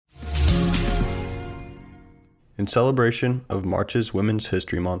In celebration of March's Women's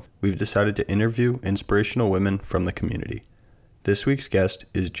History Month, we've decided to interview inspirational women from the community. This week's guest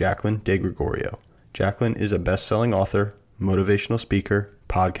is Jacqueline DeGregorio. Jacqueline is a best-selling author, motivational speaker,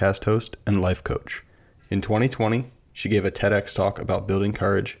 podcast host, and life coach. In 2020, she gave a TEDx talk about building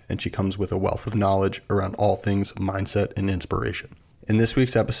courage, and she comes with a wealth of knowledge around all things mindset and inspiration. In this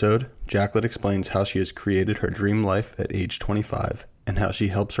week's episode, Jacqueline explains how she has created her dream life at age 25 and how she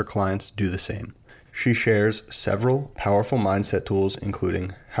helps her clients do the same. She shares several powerful mindset tools,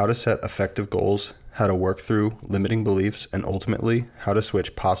 including how to set effective goals, how to work through limiting beliefs, and ultimately, how to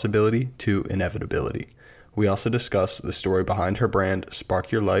switch possibility to inevitability. We also discuss the story behind her brand,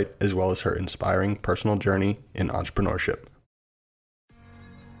 Spark Your Light, as well as her inspiring personal journey in entrepreneurship.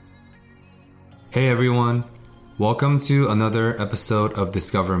 Hey everyone, welcome to another episode of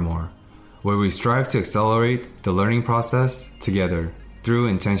Discover More, where we strive to accelerate the learning process together through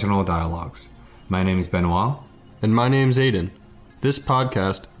intentional dialogues. My name is Benoit. And my name's Aiden. This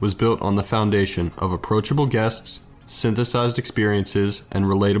podcast was built on the foundation of approachable guests, synthesized experiences, and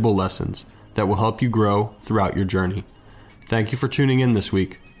relatable lessons that will help you grow throughout your journey. Thank you for tuning in this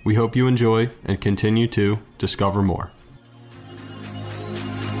week. We hope you enjoy and continue to discover more.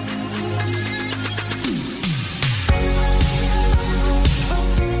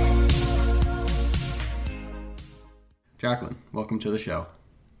 Jacqueline, welcome to the show.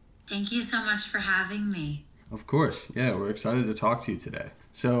 Thank you so much for having me. Of course. Yeah, we're excited to talk to you today.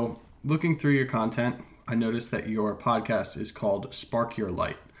 So, looking through your content, I noticed that your podcast is called Spark Your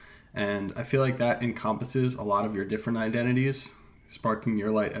Light. And I feel like that encompasses a lot of your different identities, sparking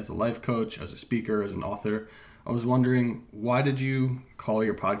your light as a life coach, as a speaker, as an author. I was wondering, why did you call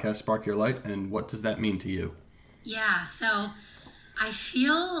your podcast Spark Your Light, and what does that mean to you? Yeah, so I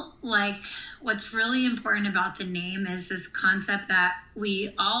feel like what's really important about the name is this concept that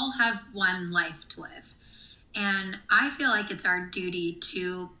we all have one life to live. And I feel like it's our duty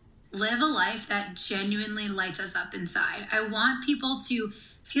to live a life that genuinely lights us up inside. I want people to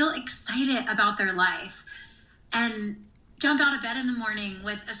feel excited about their life and jump out of bed in the morning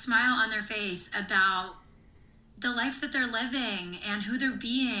with a smile on their face about the life that they're living and who they're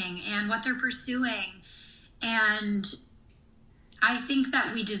being and what they're pursuing. And I think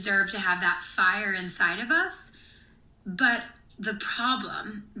that we deserve to have that fire inside of us. But the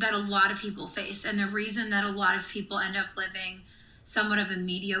problem that a lot of people face, and the reason that a lot of people end up living somewhat of a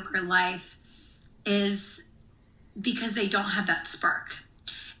mediocre life, is because they don't have that spark.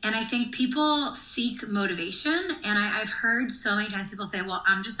 And I think people seek motivation. And I've heard so many times people say, well,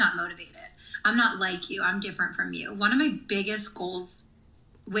 I'm just not motivated. I'm not like you. I'm different from you. One of my biggest goals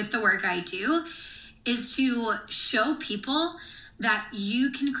with the work I do is to show people that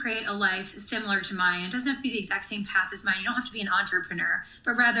you can create a life similar to mine. It doesn't have to be the exact same path as mine. You don't have to be an entrepreneur,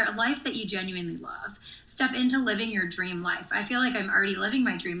 but rather a life that you genuinely love. Step into living your dream life. I feel like I'm already living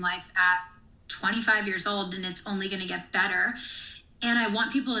my dream life at 25 years old, and it's only going to get better. And I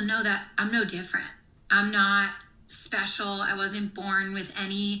want people to know that I'm no different. I'm not special. I wasn't born with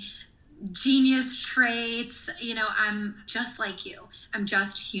any genius traits. I'm just like you. I'm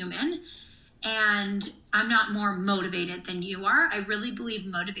just human. And I'm not more motivated than you are. I really believe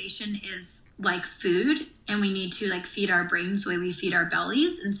motivation is like food, and we need to feed our brains the way we feed our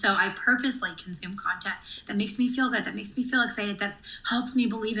bellies. And so I purposely consume content that makes me feel good, that makes me feel excited, that helps me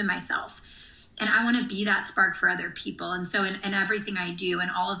believe in myself. And I want to be that spark for other people. And so in everything I do,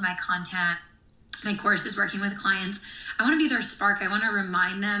 in all of my content, my courses, working with clients, I want to be their spark. I want to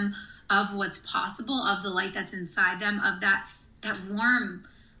remind them of what's possible, of the light that's inside them, of that warm,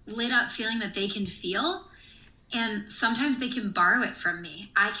 lit up feeling that they can feel. And sometimes they can borrow it from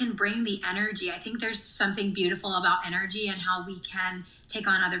me. I can bring the energy. I think there's something beautiful about energy and how we can take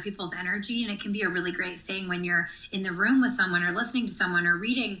on other people's energy. And it can be a really great thing when you're in the room with someone or listening to someone or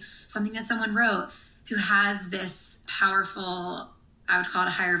reading something that someone wrote who has this powerful, I would call it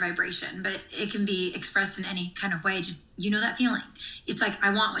a higher vibration, but it can be expressed in any kind of way. Just, that feeling. It's like,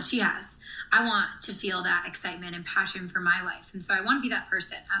 I want what she has. I want to feel that excitement and passion for my life. And so I want to be that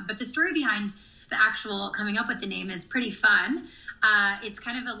person. But the story behind the actual coming up with the name is pretty fun. It's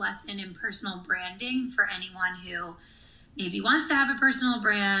kind of a lesson in personal branding for anyone who maybe wants to have a personal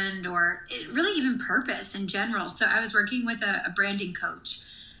brand or really even purpose in general. So I was working with a branding coach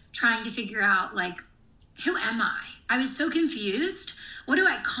trying to figure out who am I? I was so confused. What do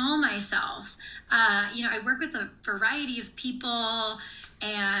I call myself? I work with a variety of people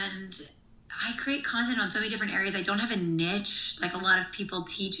and I create content on so many different areas. I don't have a niche like a lot of people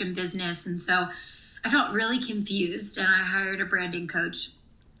teach in business. And so I felt really confused and I hired a branding coach.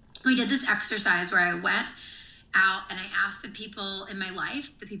 We did this exercise where I went out and I asked the people in my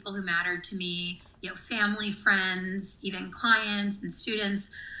life, the people who mattered to me, family, friends, even clients and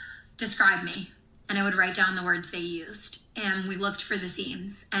students, describe me. And I would write down the words they used. And we looked for the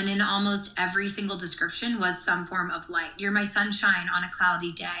themes. And in almost every single description was some form of light. You're my sunshine on a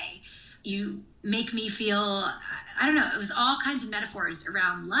cloudy day. You make me feel, I don't know, it was all kinds of metaphors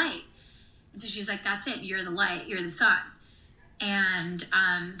around light. And so she's like, that's it. You're the light. You're the sun. And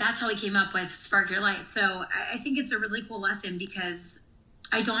that's how we came up with Spark Your Light. So I think it's a really cool lesson because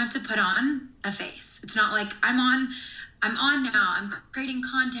I don't have to put on a face. It's not like I'm on now, I'm creating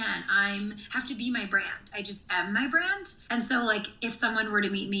content, have to be my brand. I just am my brand. And so like if someone were to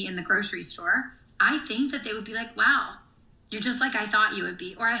meet me in the grocery store, I think that they would be like, wow, you're just like I thought you would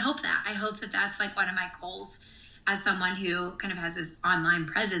be. Or I hope that that's like one of my goals as someone who kind of has this online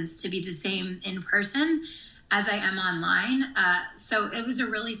presence, to be the same in person as I am online. So it was a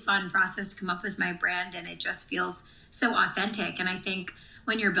really fun process to come up with my brand, and it just feels so authentic. And I think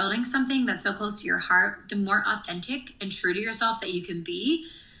when you're building something that's so close to your heart, the more authentic and true to yourself that you can be,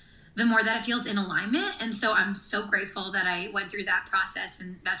 the more that it feels in alignment. And so I'm so grateful that I went through that process,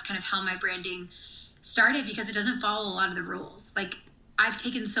 and that's kind of how my branding started, because it doesn't follow a lot of the rules. Like I've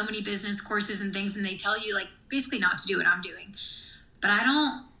taken so many business courses and things, and they tell you like basically not to do what I'm doing, but I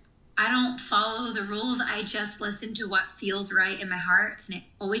don't follow the rules. I just listen to what feels right in my heart, and it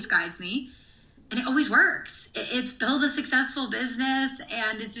always guides me. And it always works. It's build a successful business,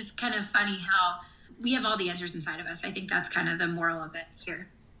 and it's just kind of funny how we have all the answers inside of us. I think that's kind of the moral of it here.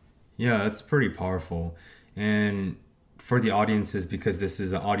 Yeah, that's pretty powerful. And for the audiences, because this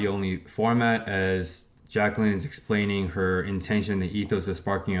is an audio-only format, as Jacqueline is explaining her intention, the ethos of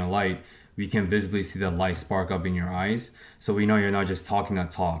sparking your light, we can visibly see the light spark up in your eyes. So we know you're not just talking that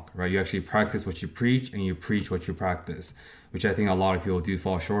talk, right? You actually practice what you preach, and you preach what you practice, which I think a lot of people do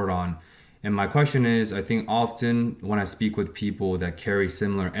fall short on. And my question is, I think often when I speak with people that carry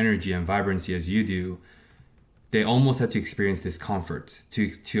similar energy and vibrancy as you do, they almost have to experience discomfort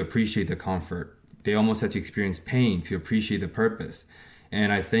to appreciate the comfort. They almost have to experience pain to appreciate the purpose.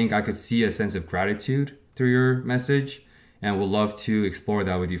 And I think I could see a sense of gratitude through your message, and would love to explore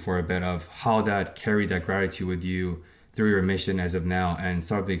that with you for a bit, of how that carried that gratitude with you through your mission as of now, and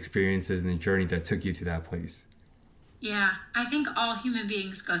some of the experiences and the journey that took you to that place. Yeah, I think all human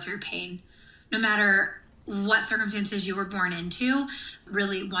beings go through pain, no matter what circumstances you were born into,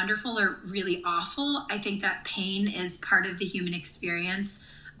 really wonderful or really awful. I think that pain is part of the human experience.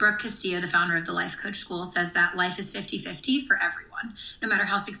 Brooke Castillo, the founder of the Life Coach School, says that life is 50-50 for everyone, no matter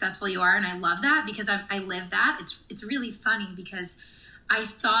how successful you are. And I love that because I live that. It's really funny because I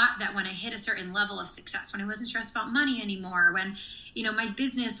thought that when I hit a certain level of success, when I wasn't stressed about money anymore, when, my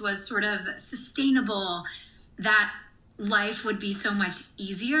business was sort of sustainable, that life would be so much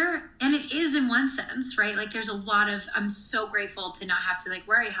easier. And it is in one sense, right? Like there's a lot of, I'm so grateful to not have to like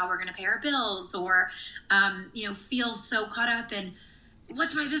worry how we're going to pay our bills, or, feel so caught up in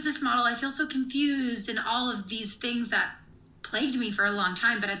what's my business model. I feel so confused, and all of these things that plagued me for a long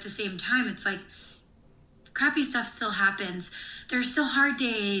time. But at the same time, it's like crappy stuff still happens. There's still hard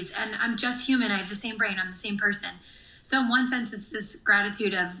days, and I'm just human. I have the same brain. I'm the same person. So in one sense, it's this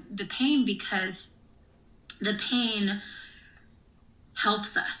gratitude of the pain, because the pain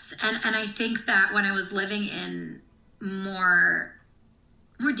helps us. And I think that when I was living in more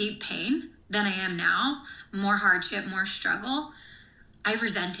deep pain than I am now, more hardship, more struggle, I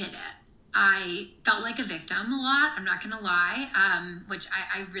resented it. I felt like a victim a lot. I'm not going to lie, which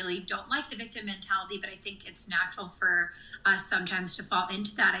I really don't like the victim mentality, but I think it's natural for us sometimes to fall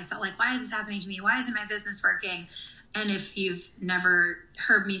into that. I felt like, why is this happening to me? Why isn't my business working? And if you've never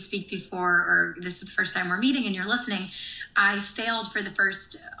heard me speak before, or this is the first time we're meeting and you're listening, I failed for the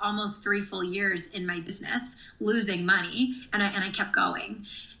first almost 3 full years in my business, losing money, and I kept going.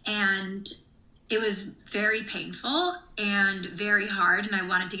 And it was very painful and very hard, and I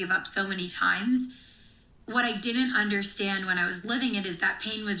wanted to give up so many times. What I didn't understand when I was living it is that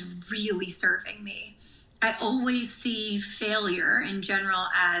pain was really serving me. I always see failure in general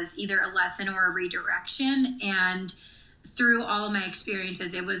as either a lesson or a redirection. And through all of my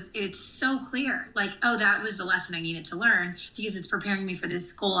experiences, it's so clear, like, oh, that was the lesson I needed to learn because it's preparing me for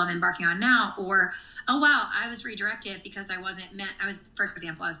this goal I'm embarking on now. Or, oh, wow, I was redirected because for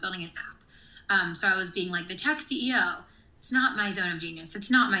example, I was building an app. So I was being like the tech CEO. It's not my zone of genius.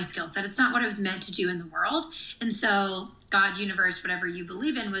 It's not my skill set. It's not what I was meant to do in the world. And so God, universe, whatever you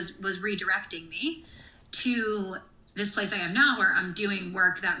believe in, was redirecting me to this place I am now, where I'm doing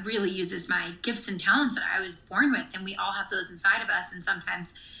work that really uses my gifts and talents that I was born with. And we all have those inside of us. And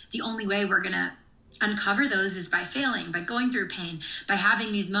sometimes the only way we're going to uncover those is by failing, by going through pain, by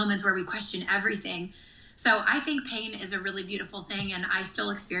having these moments where we question everything. So I think pain is a really beautiful thing, and I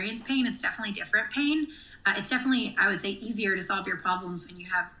still experience pain. It's definitely different pain. It's definitely, I would say, easier to solve your problems when you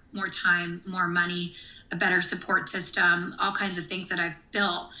have more time, more money, a better support system, all kinds of things that I've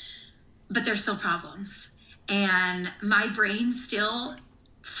built. But there's still problems. And my brain still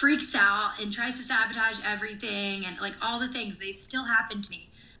freaks out and tries to sabotage everything, and like all the things, they still happen to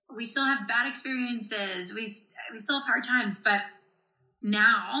me. We still have bad experiences. We still have hard times. But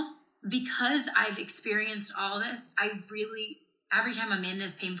now, because I've experienced all this, I really, every time I'm in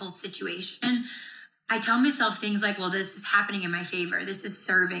this painful situation, I tell myself things like, well, this is happening in my favor. This is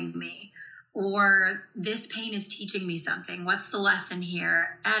serving me. Or this pain is teaching me something. What's the lesson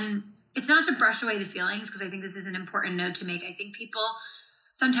here? And it's not to brush away the feelings, because I think this is an important note to make. I think people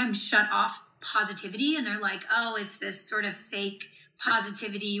sometimes shut off positivity and they're like, oh, it's this sort of fake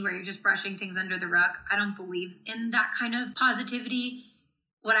positivity where you're just brushing things under the rug. I don't believe in that kind of positivity.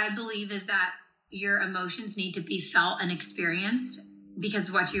 What I believe is that your emotions need to be felt and experienced,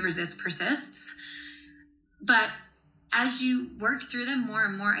 because what you resist persists. But as you work through them more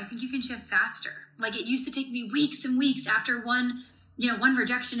and more, I think you can shift faster. Like, it used to take me weeks and weeks after one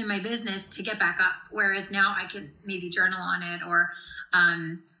rejection in my business to get back up. Whereas now I can maybe journal on it, or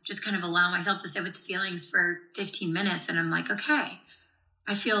just kind of allow myself to sit with the feelings for 15 minutes. And I'm like, okay,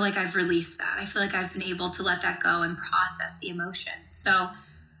 I feel like I've released that. I feel like I've been able to let that go and process the emotion. So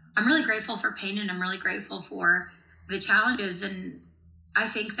I'm really grateful for pain, and I'm really grateful for the challenges. And I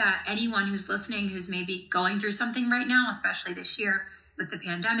think that anyone who's listening, who's maybe going through something right now, especially this year with the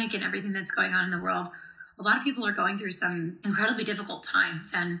pandemic and everything that's going on in the world, a lot of people are going through some incredibly difficult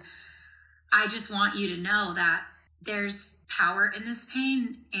times. And I just want you to know that there's power in this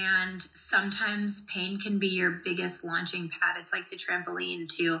pain. And sometimes pain can be your biggest launching pad. It's like the trampoline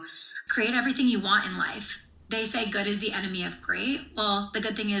to create everything you want in life. They say good is the enemy of great. Well, the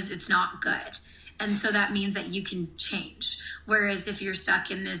good thing is it's not good. And so that means that you can change. Whereas if you're stuck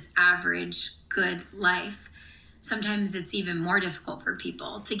in this average good life, sometimes it's even more difficult for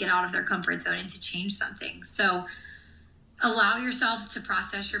people to get out of their comfort zone and to change something. So allow yourself to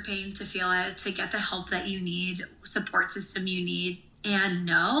process your pain, to feel it, to get the help that you need, support system you need, and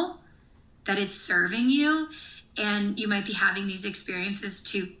know that it's serving you. And you might be having these experiences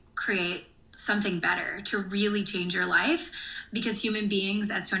to create something better, to really change your life. Because human beings,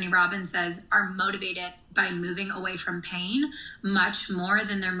 as Tony Robbins says, are motivated by moving away from pain much more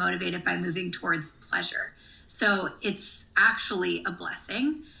than they're motivated by moving towards pleasure. So it's actually a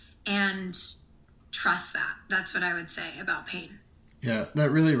blessing, and trust that. That's what I would say about pain. Yeah,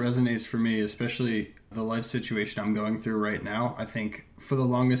 that really resonates for me, especially the life situation I'm going through right now. I think for the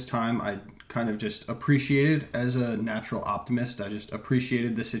longest time, I kind of just appreciated, as a natural optimist, I just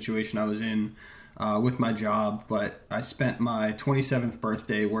appreciated the situation I was in with my job. But I spent my 27th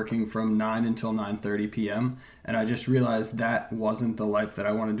birthday working from 9 until 9:30 p.m. And I just realized that wasn't the life that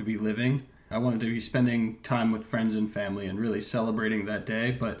I wanted to be living. I wanted to be spending time with friends and family and really celebrating that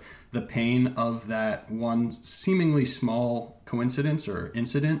day. But the pain of that one seemingly small coincidence or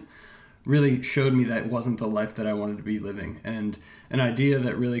incident really showed me that wasn't the life that I wanted to be living. And an idea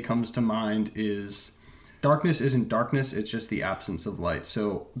that really comes to mind is darkness isn't darkness, it's just the absence of light.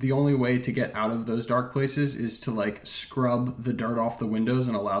 So the only way to get out of those dark places is to scrub the dirt off the windows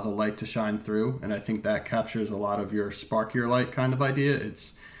and allow the light to shine through. And I think that captures a lot of your spark your light kind of idea.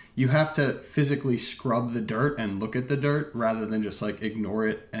 You have to physically scrub the dirt and look at the dirt rather than just ignore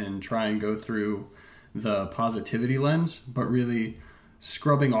it and try and go through the positivity lens, but really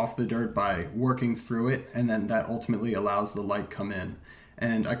scrubbing off the dirt by working through it, and then that ultimately allows the light come in.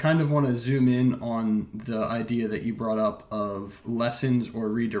 And I kind of want to zoom in on the idea that you brought up of lessons or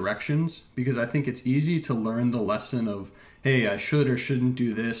redirections, because I think it's easy to learn the lesson of, hey, I should or shouldn't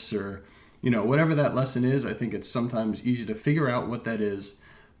do this, or whatever that lesson is. I think it's sometimes easy to figure out what that is.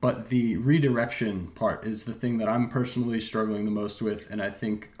 But the redirection part is the thing that I'm personally struggling the most with, and I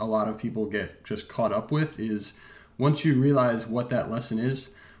think a lot of people get just caught up with, is once you realize what that lesson is,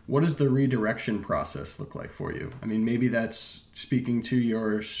 what does the redirection process look like for you? I mean, maybe that's speaking to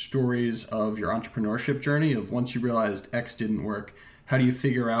your stories of your entrepreneurship journey of once you realized X didn't work, how do you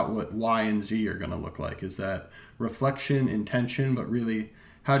figure out what Y and Z are going to look like? Is that reflection, intention, but really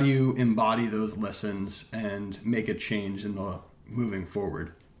how do you embody those lessons and make a change in the moving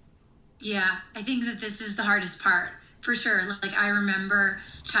forward? Yeah, I think that this is the hardest part, for sure. I remember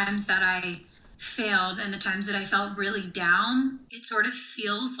times that I failed and the times that I felt really down. It sort of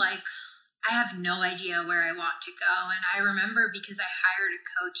feels like I have no idea where I want to go. And I remember, because I hired a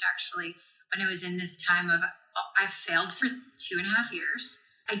coach actually when I was in this time of, I failed for 2.5 years.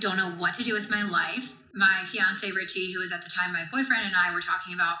 I don't know what to do with my life. My fiance, Richie, who was at the time my boyfriend, and I were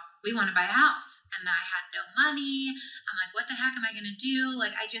talking about we want to buy a house. And I had no money. I'm like, what the heck am I going to do?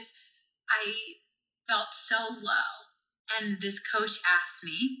 Like, I felt so low. And this coach asked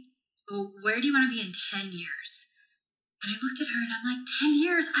me, well, where do you want to be in 10 years? And I looked at her and I'm like, 10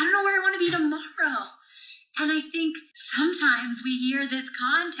 years? I don't know where I want to be tomorrow. And I think sometimes we hear this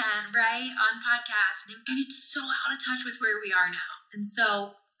content, right, on podcasts, and it's so out of touch with where we are now. And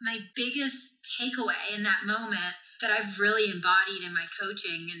so my biggest takeaway in that moment that I've really embodied in my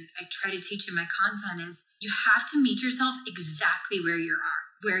coaching and I try to teach in my content is you have to meet yourself exactly where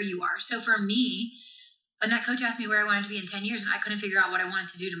you are. So for me, when that coach asked me where I wanted to be in 10 years and I couldn't figure out what I wanted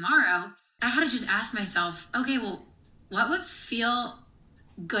to do tomorrow, I had to just ask myself, okay, well, what would feel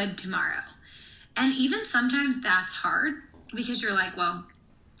good tomorrow? And even sometimes that's hard because you're like, well,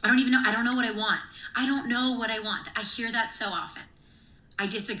 I don't even know. I don't know what I want. I don't know what I want. I hear that so often. I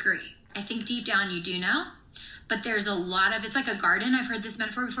disagree. I think deep down you do know, but there's a lot of, it's like a garden. I've heard this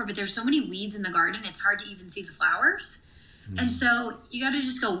metaphor before, but there's so many weeds in the garden. It's hard to even see the flowers. And so you got to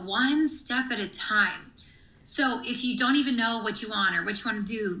just go one step at a time. So if you don't even know what you want or what you want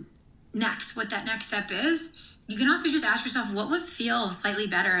to do next, what that next step is, you can also just ask yourself, what would feel slightly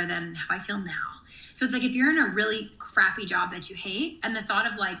better than how I feel now? So it's like if you're in a really crappy job that you hate and the thought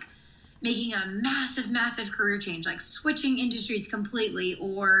of like making a massive career change, like switching industries completely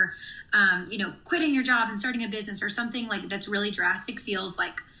or, quitting your job and starting a business or something like that's really drastic feels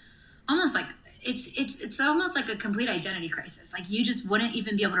like almost like it's almost like a complete identity crisis. Like you just wouldn't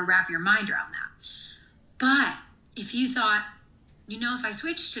even be able to wrap your mind around that. But if you thought, if I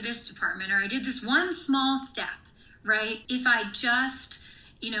switched to this department or I did this one small step, right? If I just,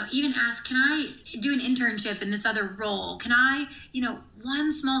 even ask, can I do an internship in this other role? Can I,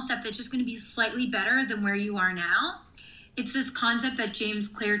 one small step that's just going to be slightly better than where you are now? It's this concept that James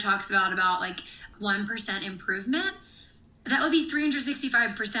Clear talks about like 1% improvement. That would be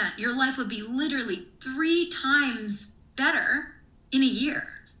 365%. Your life would be literally 3 times better in a year.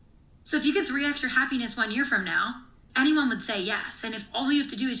 So if you get 3x your happiness 1 year from now, anyone would say yes. And if all you have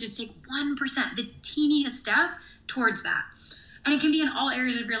to do is just take 1%, the teeniest step towards that. And it can be in all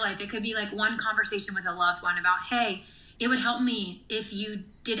areas of your life. It could be like one conversation with a loved one about, hey, it would help me if you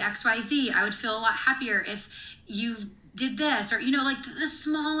did XYZ. I would feel a lot happier if you did this. Or, like the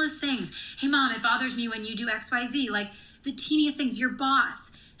smallest things. Hey, mom, it bothers me when you do XYZ. Like the teeniest things, your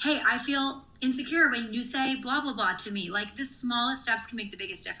boss. Hey, I feel insecure when you say blah, blah, blah to me. Like the smallest steps can make the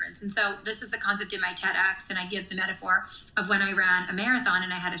biggest difference. And so this is the concept in my TEDx. And I give the metaphor of when I ran a marathon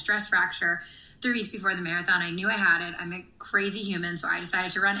and I had a stress fracture 3 weeks before the marathon. I knew I had it. I'm a crazy human, so I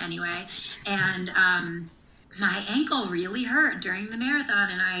decided to run anyway. And my ankle really hurt during the marathon,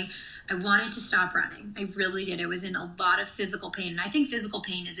 and I wanted to stop running. I really did. I was in a lot of physical pain. And I think physical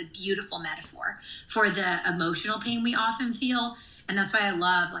pain is a beautiful metaphor for the emotional pain we often feel. And that's why I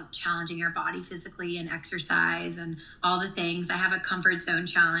love like challenging your body physically and exercise and all the things. I have a comfort zone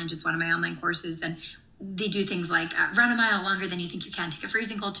challenge. It's one of my online courses. And they do things like run a mile longer than you think you can, take a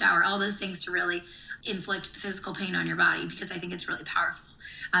freezing cold shower, all those things to really inflict the physical pain on your body because I think it's really powerful.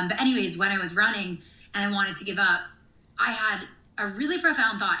 But anyways, when I was running and I wanted to give up, I had a really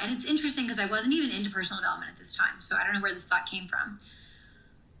profound thought. And it's interesting because I wasn't even into personal development at this time. So I don't know where this thought came from.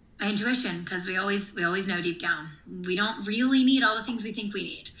 My intuition, because we always know deep down, we don't really need all the things we think we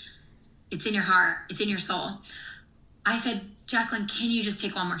need. It's in your heart. It's in your soul. I said, Jacqueline, can you just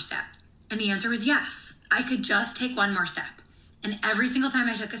take one more step? And the answer was yes. I could just take one more step. And every single time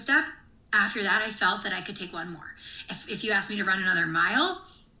I took a step, after that, I felt that I could take one more. If you asked me to run another mile,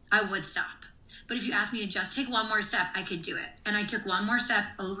 I would stop. But if you asked me to just take one more step, I could do it. And I took one more step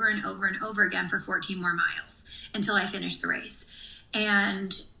over and over and over again for 14 more miles until I finished the race.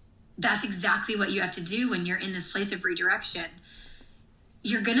 And that's exactly what you have to do when you're in this place of redirection.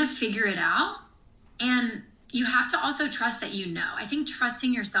 You're going to figure it out. And you have to also trust that I think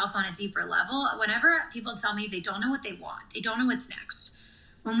trusting yourself on a deeper level, whenever people tell me they don't know what they want, they don't know what's next.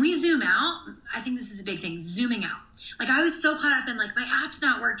 When we zoom out, I think this is a big thing, zooming out. Like I was so caught up in like, my app's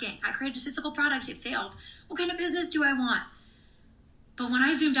not working. I created a physical product, it failed. What kind of business do I want? But when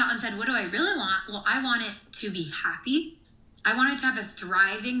I zoomed out and said, what do I really want? Well, I want it to be happy. I wanted to have a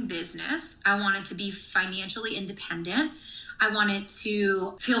thriving business. I wanted to be financially independent. I wanted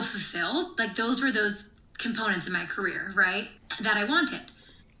to feel fulfilled. Like those were those components in my career, right? That I wanted.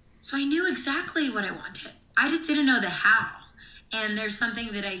 So I knew exactly what I wanted. I just didn't know the how. And there's something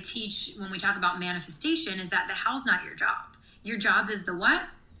that I teach when we talk about manifestation is that the how's not your job. Your job is the what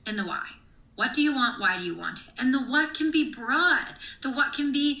and the why. What do you want? Why do you want it? And the what can be broad. The what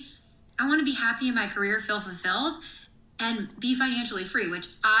can be, I want to be happy in my career, feel fulfilled, and be financially free, which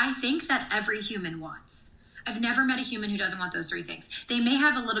I think that every human wants. I've never met a human who doesn't want those three things. They may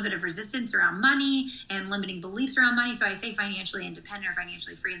have a little bit of resistance around money and limiting beliefs around money. So I say financially independent or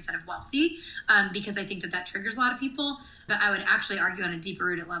financially free instead of wealthy, because I think that triggers a lot of people. But I would actually argue on a deeper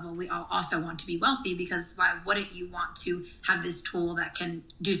rooted level, we all also want to be wealthy, because why wouldn't you want to have this tool that can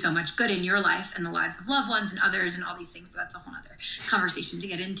do so much good in your life and the lives of loved ones and others and all these things? But that's a whole other conversation to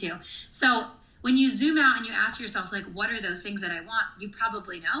get into. So when you zoom out and you ask yourself, like, what are those things that I want? You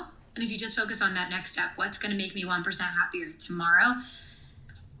probably know. And if you just focus on that next step, what's going to make me 1% happier tomorrow,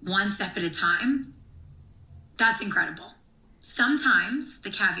 one step at a time, that's incredible. Sometimes the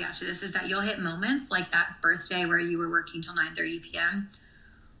caveat to this is that you'll hit moments like that birthday where you were working till 9:30 p.m.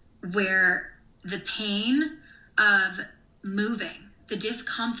 where the pain of moving, the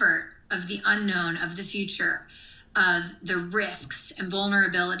discomfort of the unknown, of the future, of the risks and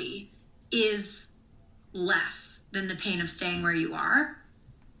vulnerability is less than the pain of staying where you are.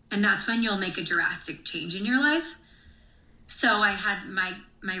 And that's when you'll make a drastic change in your life. So I had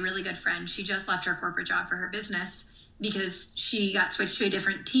my really good friend, she just left her corporate job for her business because she got switched to a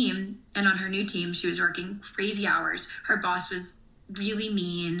different team. And on her new team, she was working crazy hours. Her boss was really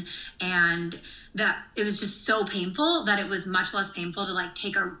mean, and that it was just so painful that it was much less painful to like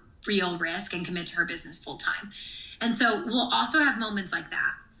take a real risk and commit to her business full time. And so we'll also have moments like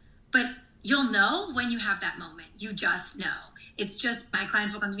that. But you'll know when you have that moment. You just know. It's just, my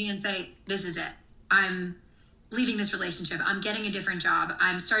clients will come to me and say, this is it. I'm leaving this relationship. I'm getting a different job.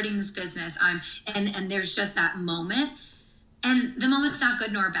 I'm starting this business. And there's just that moment. And the moment's not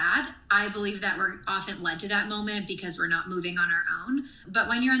good nor bad. I believe that we're often led to that moment because we're not moving on our own. But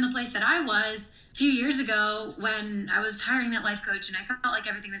when you're in the place that I was a few years ago, when I was hiring that life coach and I felt like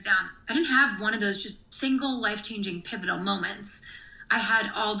everything was down, I didn't have one of those just single life-changing pivotal moments. I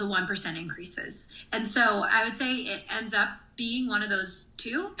had all the 1% increases. And so I would say it ends up being one of those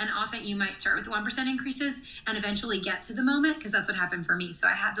two. And often you might start with the 1% increases and eventually get to the moment, because that's what happened for me. So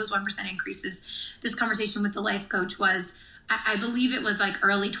I had those 1% increases. This conversation with the life coach was, I believe it was like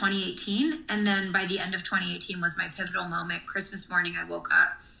early 2018. And then by the end of 2018 was my pivotal moment. Christmas morning, I woke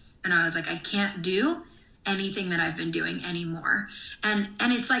up and I was like, I can't do anything that I've been doing anymore. And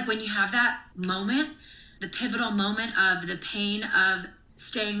it's like when you have that moment, the pivotal moment of the pain of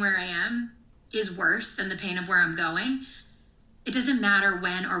staying where I am is worse than the pain of where I'm going. It doesn't matter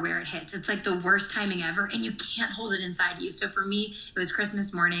when or where it hits. It's like the worst timing ever, and you can't hold it inside you. So for me, it was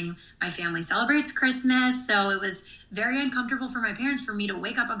Christmas morning. My family celebrates Christmas, so it was very uncomfortable for my parents for me to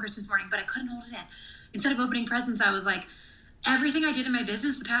wake up on Christmas morning, but I couldn't hold it in. Instead of opening presents, I was like, everything I did in my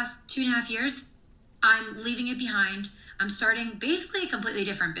business the past 2.5 years, I'm leaving it behind. I'm starting basically a completely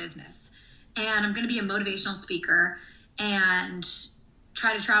different business. And I'm going to be a motivational speaker and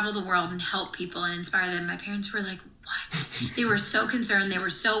try to travel the world and help people and inspire them. My parents were like, what? They were so concerned. They were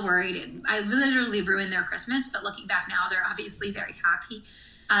so worried. I literally ruined their Christmas, but looking back now, they're obviously very happy.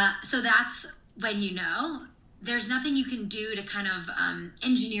 So that's when you know there's nothing you can do to kind of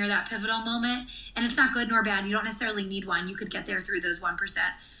engineer that pivotal moment. And it's not good nor bad. You don't necessarily need one. You could get there through those 1%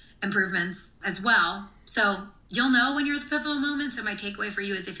 improvements as well. So you'll know when you're at the pivotal moment. So my takeaway for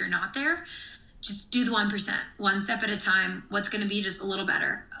you is, if you're not there, just do the 1%, one step at a time. What's going to be just a little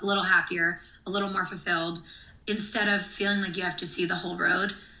better, a little happier, a little more fulfilled. Instead of feeling like you have to see the whole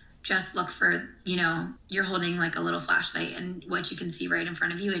road, just look for, you're holding like a little flashlight and what you can see right in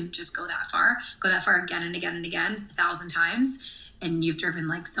front of you, and just go that far again and again and again, 1,000 times. And you've driven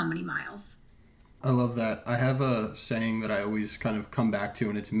like so many miles. I love that. I have a saying that I always kind of come back to,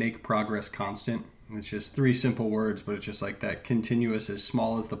 and it's make progress constant. It's just 3 simple words, but it's just like that continuous, as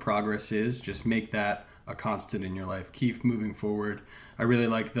small as the progress is, just make that a constant in your life. Keep moving forward. I really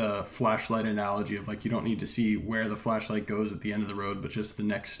like the flashlight analogy of like, you don't need to see where the flashlight goes at the end of the road, but just the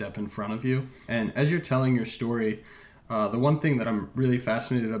next step in front of you. And as you're telling your story, the one thing that I'm really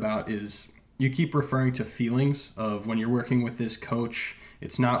fascinated about is you keep referring to feelings of when you're working with this coach.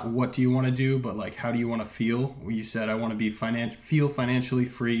 It's not what do you want to do, but like, how do you want to feel? You said, I want to be feel financially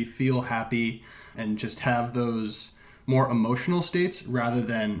free, feel happy, and just have those more emotional states rather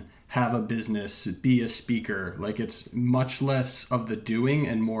than have a business, be a speaker. Like, it's much less of the doing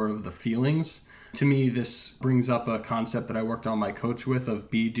and more of the feelings. To me, this brings up a concept that I worked on my coach with of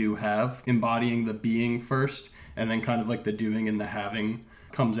be, do, have, embodying the being first, and then kind of like the doing and the having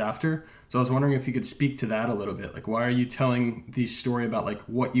comes after. So I was wondering if you could speak to that a little bit. Like, why are you telling this story about like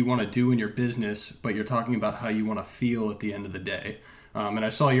what you want to do in your business, but you're talking about how you want to feel at the end of the day? And I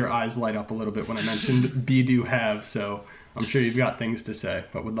saw your eyes light up a little bit when I mentioned be, do, have. So I'm sure you've got things to say,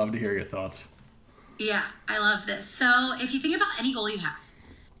 but would love to hear your thoughts. Yeah, I love this. So if you think about any goal you have,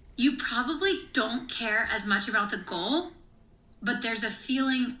 you probably don't care as much about the goal, but there's a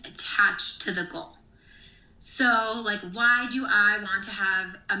feeling attached to the goal. So, like, why do I want to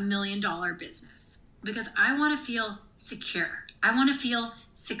have $1 million business? Because I want to feel secure. I want to feel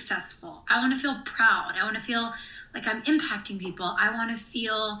successful. I want to feel proud. I want to feel like I'm impacting people. I want to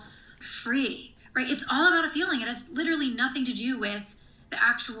feel free, right? It's all about a feeling. It has literally nothing to do with the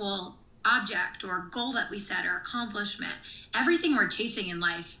actual object or goal that we set or accomplishment. Everything we're chasing in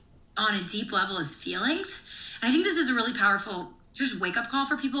life on a deep level is feelings. And I think this is a really powerful just wake up call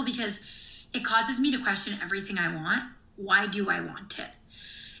for people, because it causes me to question everything I want. Why do I want it?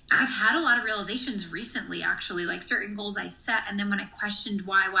 I've had a lot of realizations recently, actually, like certain goals I set. And then when I questioned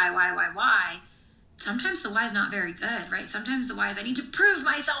why, sometimes the why is not very good, right? Sometimes the why is I need to prove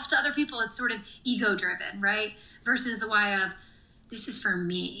myself to other people. It's sort of ego driven, right? Versus the why of this is for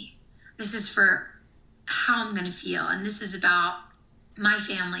me. This is for how I'm going to feel. And this is about my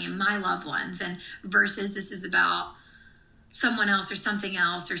family and my loved ones. And versus this is about someone else or something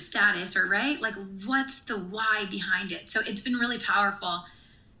else or status, or right? Like, what's the why behind it? So it's been really powerful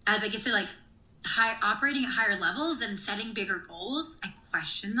as I get to like operating at higher levels and setting bigger goals. I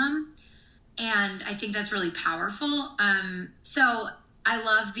question them. And I think that's really powerful. So I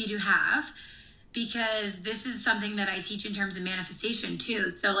love Be Do Have, because this is something that I teach in terms of manifestation too.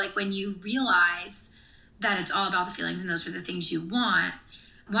 So like when you realize that it's all about the feelings and those are the things you want,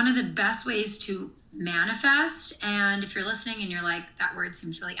 one of the best ways to manifest, and if you're listening and you're like, that word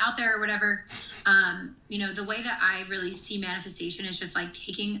seems really out there or whatever, the way that I really see manifestation is just like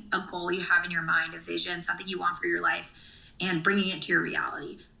taking a goal you have in your mind, a vision, something you want for your life, and bringing it to your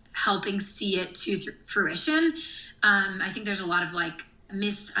reality, helping see it to fruition. I think there's a lot of like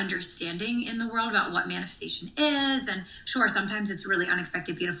misunderstanding in the world about what manifestation is. And sure, sometimes it's really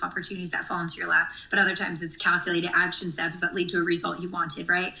unexpected, beautiful opportunities that fall into your lap, but other times it's calculated action steps that lead to a result you wanted,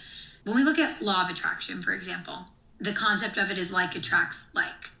 right? When we look at law of attraction, for example, the concept of it is like attracts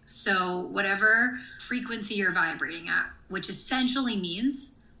like. So whatever frequency you're vibrating at, which essentially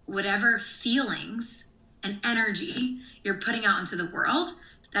means whatever feelings and energy you're putting out into the world,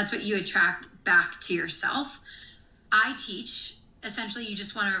 that's what you attract back to yourself. I teach, essentially,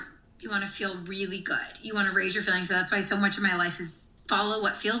 you want to feel really good. You want to raise your feelings. So that's why so much of my life is follow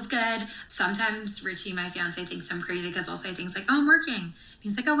what feels good. Sometimes Richie, my fiance, thinks I'm crazy because I'll say things like, oh, I'm working.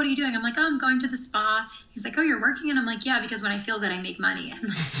 He's like, oh, what are you doing? I'm like, oh, I'm going to the spa. He's like, oh, you're working? And I'm like, yeah, because when I feel good, I make money. And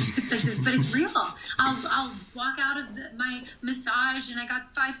it's like this, but it's real. I'll walk out of my massage and I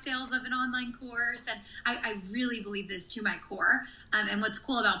got 5 sales of an online course. And I really believe this to my core. And what's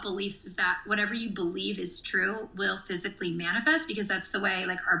cool about beliefs is that whatever you believe is true will physically manifest, because that's the way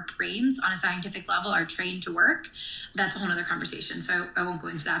like our brains on a scientific level are trained to work. That's a whole other conversation, so I won't go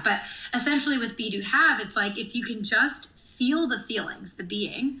into that. But essentially with Be Do Have, it's like if you can just feel the feelings, the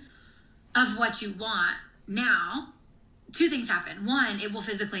being of what you want now, 2 things happen. 1, it will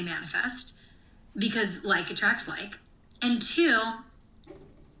physically manifest because like attracts like. And 2,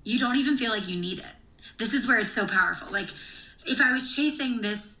 you don't even feel like you need it. This is where it's so powerful. Like, if I was chasing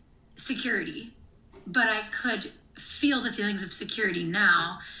this security, but I could feel the feelings of security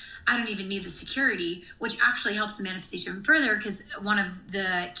now, I don't even need the security, which actually helps the manifestation further, because one of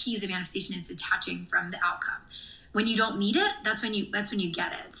the keys of manifestation is detaching from the outcome. When you don't need it, that's when you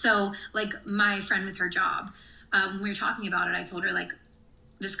get it. So like my friend with her job, when we were talking about it, I told her like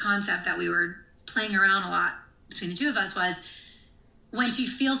this concept that we were playing around a lot between the two of us was, when she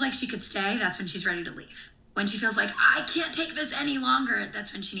feels like she could stay, that's when she's ready to leave. When she feels like, I can't take this any longer,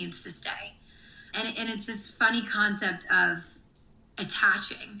 that's when she needs to stay. And it's this funny concept of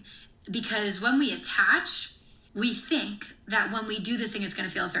attaching, because when we attach, we think that when we do this thing, it's going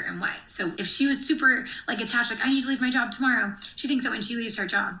to feel a certain way. So if she was super like attached, like I need to leave my job tomorrow, she thinks that when she leaves her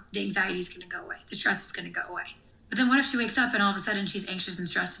job, the anxiety is going to go away. The stress is going to go away. But then what if she wakes up and all of a sudden she's anxious and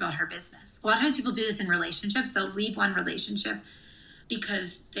stressed about her business? A lot of times people do this in relationships. They'll leave one relationship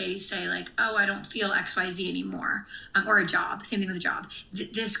because they say like, oh, I don't feel XYZ anymore. Or a job, same thing with a job.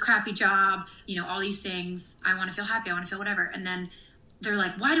 This crappy job, all these things. I want to feel happy. I want to feel whatever. And then they're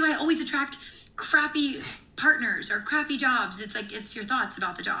like, why do I always attract crappy partners or crappy jobs? It's like, it's your thoughts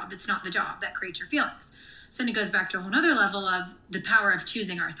about the job. It's not the job that creates your feelings. So then it goes back to a whole other level of the power of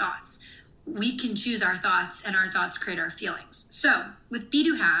choosing our thoughts. We can choose our thoughts, and our thoughts create our feelings. So with Be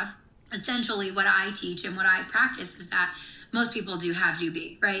Do Have, essentially what I teach and what I practice is that most people do have, do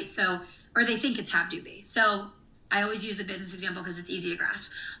be, right? So, or they think it's have, do be. So I always use the business example because it's easy to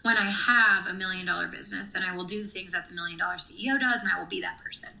grasp. When I have $1 million business, then I will do the things that the $1 million CEO does, and I will be that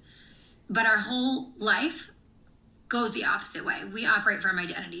person. But our whole life goes the opposite way. We operate from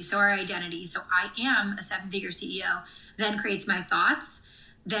identity. So our identity, so I am a 7-figure CEO, then creates my thoughts,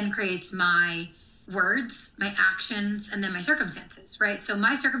 then creates my words, my actions, and then my circumstances, right? So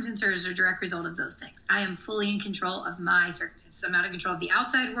my circumstances are a direct result of those things. I am fully in control of my circumstances. I'm not in control of the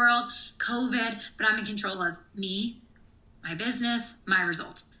outside world, COVID, but I'm in control of me, my business, my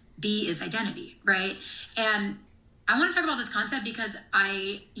results. B is identity, right? And I want to talk about this concept because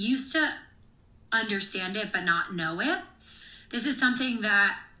I used to understand it but not know it. This is something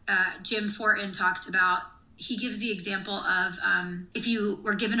that Jim Fortin talks about. He gives the example of if you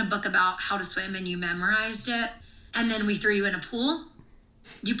were given a book about how to swim and you memorized it, and then we threw you in a pool,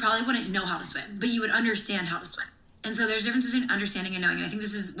 you probably wouldn't know how to swim, but you would understand how to swim. And so there's a difference between understanding and knowing. And I think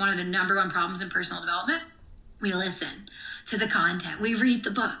this is one of the number one problems in personal development. We listen to the content, we read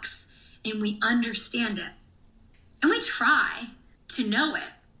the books, and we understand it. And we try to know it,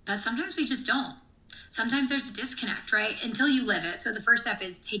 but sometimes we just don't. Sometimes there's a disconnect, right? Until you live it. So the first step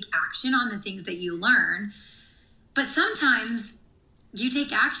is take action on the things that you learn. But sometimes you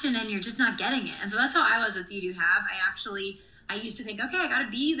take action and you're just not getting it. And so that's how I was with Be Do Have. I used to think, okay,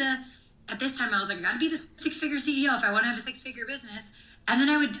 at this time I was like, I got to be the 6-figure CEO if I want to have a 6-figure business. And then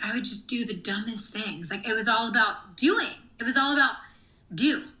I would just do the dumbest things. Like it was all about doing. It was all about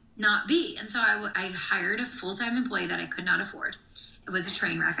do, not be. And so I hired a full-time employee that I could not afford. It was a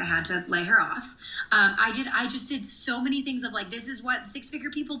train wreck. I had to lay her off. I just did so many things of like, this is what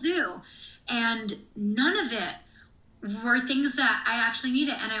 6-figure people do. And none of it were things that I actually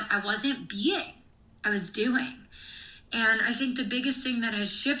needed. And I wasn't being, I was doing. And I think the biggest thing that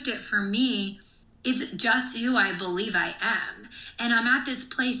has shifted for me is just who I believe I am. And I'm at this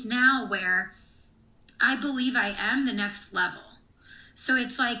place now where I believe I am the next level. So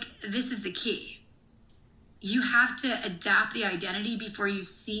it's like, this is the key. You have to adapt the identity before you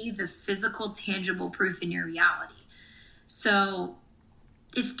see the physical, tangible proof in your reality. So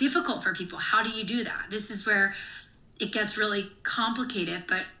it's difficult for people. How do you do that? This is where it gets really complicated,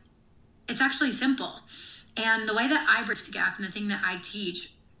 but it's actually simple. And the way that I bridge the gap and the thing that I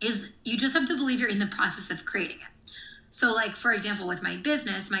teach is you just have to believe you're in the process of creating it. So like, for example, with my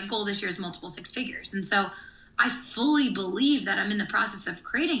business, my goal this year is multiple 6 figures. And so I fully believe that I'm in the process of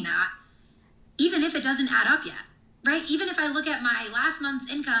creating that, even if it doesn't add up yet, right? Even if I look at my last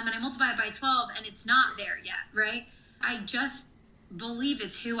month's income and I multiply it by 12 and it's not there yet, right? I just believe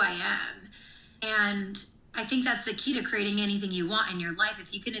it's who I am. And I think that's the key to creating anything you want in your life.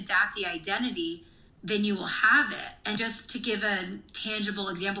 If you can adapt the identity, then you will have it. And just to give a tangible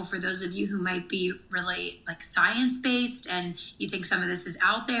example for those of you who might be really like science-based and you think some of this is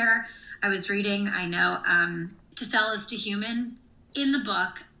out there, I was reading, To Sell Is to Human. In the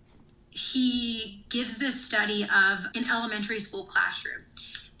book, he gives this study of an elementary school classroom.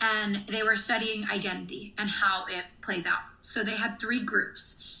 And they were studying identity and how it plays out. So they had 3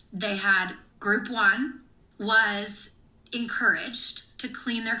 groups. They had group 1 was encouraged to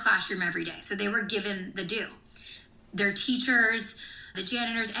clean their classroom every day. So they were given the do. Their teachers, the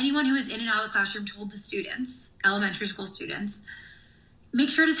janitors, anyone who was in and out of the classroom told the students, elementary school students, make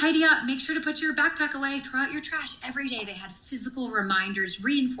sure to tidy up, make sure to put your backpack away, throw out your trash every day. They had physical reminders,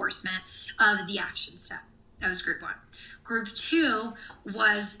 reinforcement of the action step. That was group 1. Group 2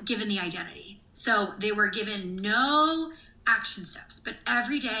 was given the identity. So they were given no action steps, but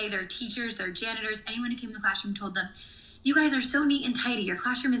every day their teachers, their janitors, anyone who came in the classroom told them, you guys are so neat and tidy. Your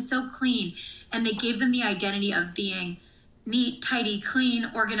classroom is so clean. And they gave them the identity of being neat, tidy, clean,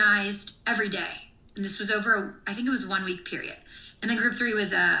 organized every day. And this was over, I think it was 1 week period. And then group 3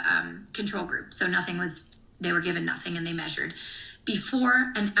 was a control group. So they were given nothing and they measured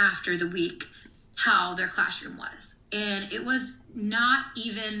before and after the week how their classroom was. And it was not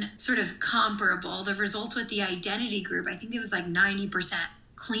even sort of comparable. The results with the identity group, I think it was like 90%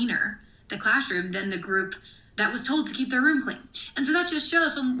 cleaner, the classroom, than the group that was told to keep their room clean. And so that just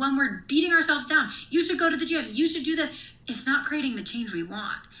shows when we're beating ourselves down, you should go to the gym, you should do this. It's not creating the change we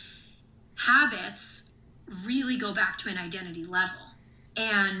want. Habits really go back to an identity level.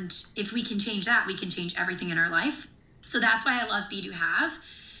 And if we can change that, we can change everything in our life. So that's why I love Be Do Have.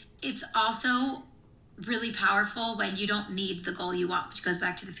 It's also really powerful when you don't need the goal you want, which goes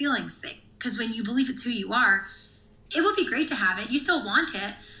back to the feelings thing. Because when you believe it's who you are, it would be great to have it. You still want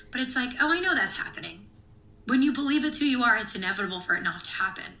it, but it's like, oh, I know that's happening. When you believe it's who you are, it's inevitable for it not to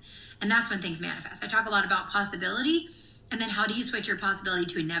happen. And that's when things manifest. I talk a lot about possibility, and then how do you switch your possibility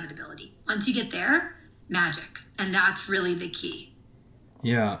to inevitability? Once you get there, magic. And that's really the key.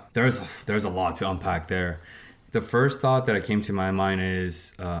 Yeah, there's a lot to unpack there. The first thought that came to my mind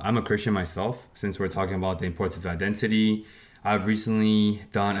is I'm a Christian myself. Since we're talking about the importance of identity, I've recently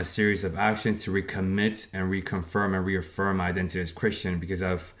done a series of actions to recommit and reconfirm and reaffirm my identity as Christian, because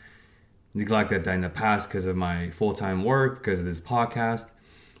I've neglected that in the past because of my full-time work, because of this podcast.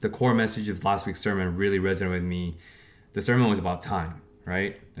 the core message of last week's sermon really resonated with me. The sermon was about time,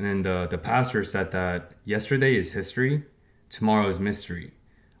 right? And then the pastor said that yesterday is history, tomorrow is mystery.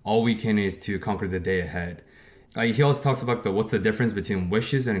 All we can is to conquer the day ahead. He also talks about what's the difference between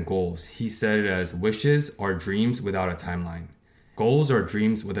wishes and goals. He said it as wishes are dreams without a timeline. Goals are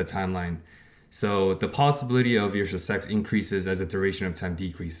dreams with a timeline. So the possibility of your success increases as the duration of time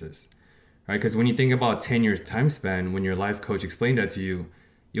decreases, right? Because when you think about 10 years time span, when your life coach explained that to you,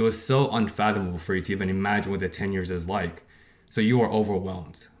 it was so unfathomable for you to even imagine what the 10 years is like. So you are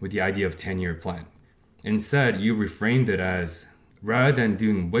overwhelmed with the idea of 10-year plan. Instead, you reframed it as, rather than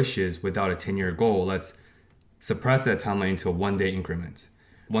doing wishes without a 10-year goal, let's suppress that timeline into a one-day increment.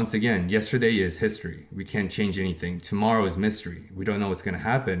 Once again, yesterday is history. We can't change anything. Tomorrow is mystery. We don't know what's going to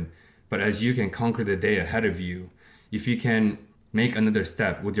happen. But as you can conquer the day ahead of you, if you can make another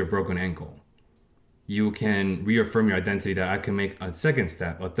step with your broken ankle, you can reaffirm your identity that I can make a second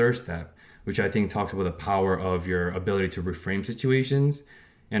step, a third step, which I think talks about the power of your ability to reframe situations.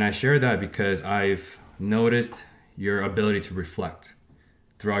 And I share that because I've noticed your ability to reflect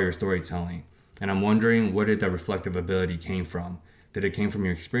throughout your storytelling. And I'm wondering, where did that reflective ability came from? Did it came from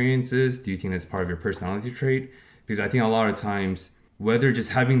your experiences? Do you think that's part of your personality trait? Because I think a lot of times, whether just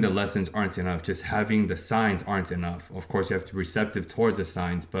having the lessons aren't enough, just having the signs aren't enough. Of course, you have to be receptive towards the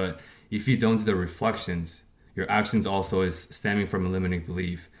signs, but if you don't do the reflections, your actions also is stemming from a limiting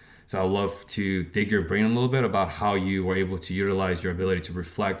belief. So I'd love to dig your brain a little bit about how you were able to utilize your ability to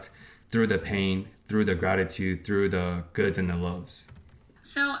reflect through the pain, through the gratitude, through the goods and the loves.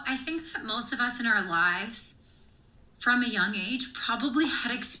 So I think that most of us in our lives from a young age probably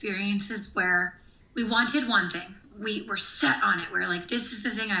had experiences where we wanted one thing. We were set on it. We're like, this is the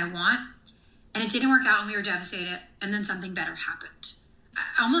thing I want. And it didn't work out and we were devastated. And then something better happened.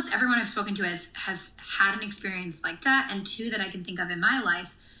 Almost everyone I've spoken to has had an experience like that. And two that I can think of in my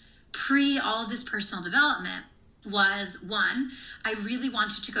life, pre all of this personal development, was one, I really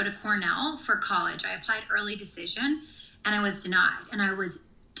wanted to go to Cornell for college. I applied early decision and I was denied and I was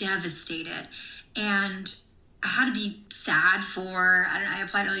devastated. And I had to be sad for, I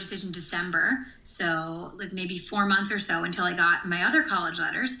applied early decision in December. So like maybe 4 months or so until I got my other college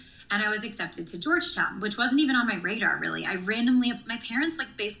letters. And I was accepted to Georgetown, which wasn't even on my radar, really. I randomly, my parents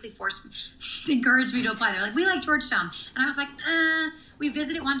like basically forced me, encouraged me to apply. They're like, we like Georgetown. And I was like, we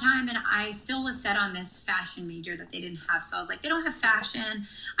visited one time and I still was set on this fashion major that they didn't have. So I was like, they don't have fashion.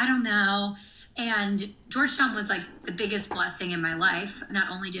 I don't know. And Georgetown was like the biggest blessing in my life. Not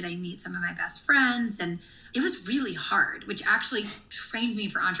only did I meet some of my best friends, and it was really hard, which actually trained me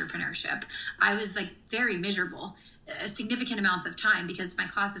for entrepreneurship. I was like very miserable, significant amounts of time because my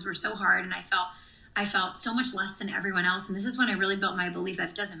classes were so hard and I felt so much less than everyone else. And this is when I really built my belief that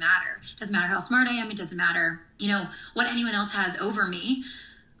it doesn't matter. It doesn't matter how smart I am. It doesn't matter, what anyone else has over me.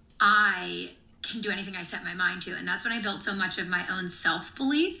 I can do anything I set my mind to. And that's when I built so much of my own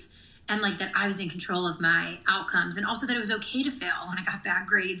self-belief. And like that I was in control of my outcomes, and also that it was okay to fail when I got bad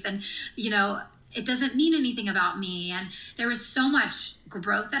grades. And, it doesn't mean anything about me. And there was so much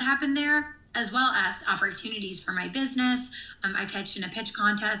growth that happened there, as well as opportunities for my business. I pitched in a pitch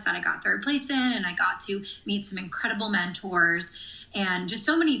contest that I got third place in, and I got to meet some incredible mentors. And just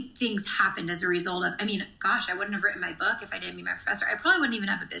so many things happened as a result of, I wouldn't have written my book if I didn't meet my professor. I probably wouldn't even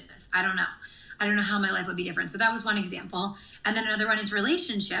have a business. I don't know how my life would be different. So that was one example. And then another one is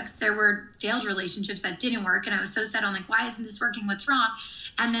relationships. There were failed relationships that didn't work. And I was so set on like, why isn't this working? What's wrong?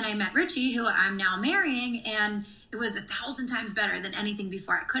 And then I met Richie, who I'm now marrying. And it was 1,000 times better than anything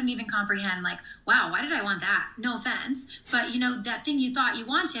before. I couldn't even comprehend like, wow, why did I want that? No offense. But that thing you thought you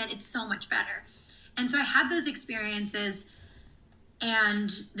wanted, it's so much better. And so I had those experiences.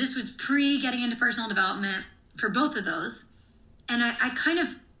 And this was pre getting into personal development for both of those. And I kind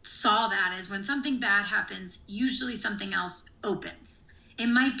of saw that as when something bad happens, usually something else opens. It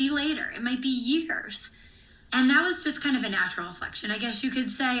might be later, it might be years. And that was just kind of a natural reflection, I guess you could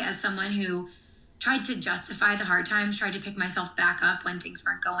say, as someone who tried to justify the hard times, tried to pick myself back up when things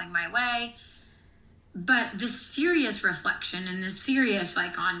weren't going my way. But the serious reflection and the serious,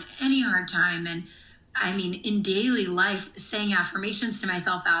 like on any hard time, and in daily life, saying affirmations to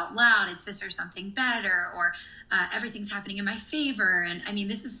myself out loud, it's this or something better, or everything's happening in my favor. And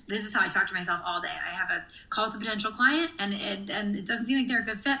this is how I talk to myself all day. I have a call with a potential client and it doesn't seem like they're a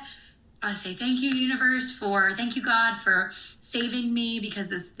good fit. say thank you, universe, thank you, God, for saving me, because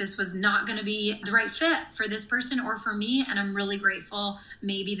this was not going to be the right fit for this person or for me. And I'm really grateful.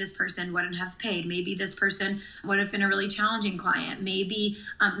 Maybe this person wouldn't have paid. Maybe this person would have been a really challenging client. Maybe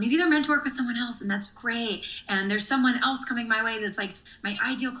they're meant to work with someone else, and that's great. And there's someone else coming my way that's like my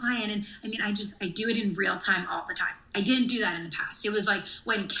ideal client. And I mean, I do it in real time all the time. I didn't do that in the past. It was like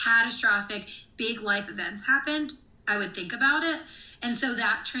when catastrophic big life events happened, I would think about it. And so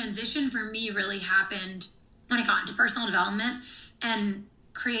that transition for me really happened when I got into personal development and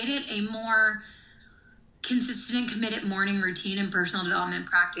created a more consistent and committed morning routine and personal development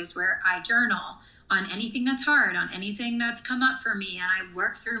practice where I journal on anything that's hard, on anything that's come up for me, and I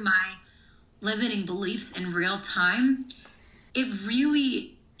work through my limiting beliefs in real time. It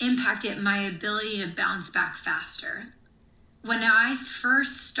really impacted my ability to bounce back faster. When I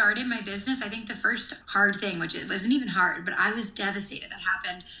first started my business, I think the first hard thing, which it wasn't even hard, but I was devastated that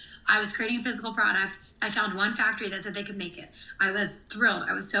happened. I was creating a physical product. I found one factory that said they could make it. I was thrilled.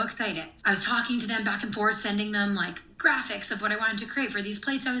 I was so excited. I was talking to them back and forth, sending them like graphics of what I wanted to create for these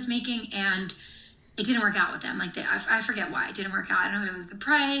plates I was making, and it didn't work out with them. Like I forget why it didn't work out. I don't know if it was the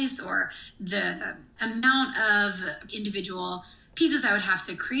price or the amount of individual pieces I would have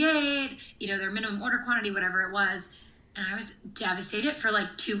to create, their minimum order quantity, whatever it was. And I was devastated for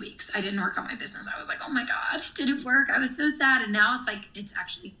like 2 weeks. I didn't work on my business. I was like, oh my God, it didn't work. I was so sad. And now it's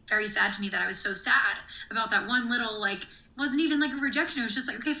actually very sad to me that I was so sad about that one little, it wasn't even like a rejection. It was just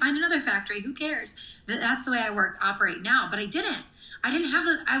like, okay, find another factory. Who cares? That's the way I operate now. But I didn't have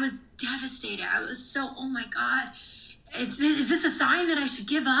those. I was devastated. I was so, oh my God, is this a sign that I should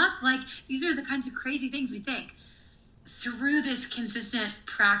give up? Like, these are the kinds of crazy things we think. Through this consistent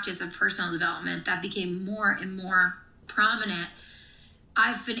practice of personal development that became more and more prominent,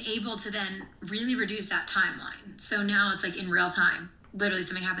 I've been able to then really reduce that timeline. So now it's like in real time, literally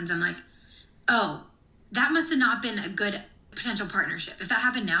something happens, I'm like, oh, that must have not been a good potential partnership. If that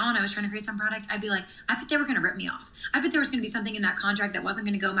happened now and I was trying to create some product, I'd be like, I bet they were going to rip me off. I bet there was going to be something in that contract that wasn't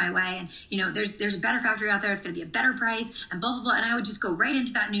going to go my way. And, there's a better factory out there. It's going to be a better price and blah, blah, blah. And I would just go right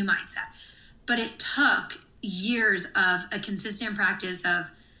into that new mindset. But it took years of a consistent practice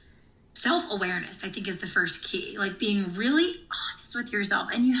of self-awareness, I think, is the first key. Like being really honest with yourself,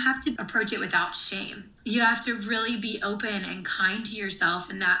 and you have to approach it without shame. You have to really be open and kind to yourself,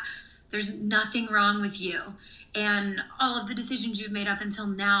 and that there's nothing wrong with you. And all of the decisions you've made up until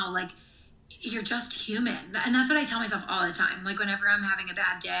now, like, you're just human. And that's what I tell myself all the time. Like whenever I'm having a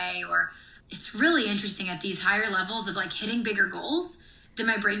bad day, or it's really interesting at these higher levels of like hitting bigger goals, then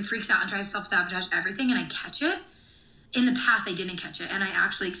my brain freaks out and tries to self-sabotage everything, and I catch it. In the past, I didn't catch it, and I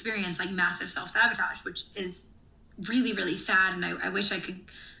actually experienced like massive self-sabotage, which is really, really sad. And I wish I could,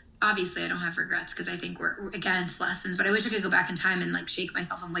 obviously I don't have regrets because I think we're against lessons, but I wish I could go back in time and like shake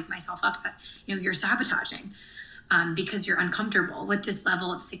myself and wake myself up that, you're sabotaging because you're uncomfortable with this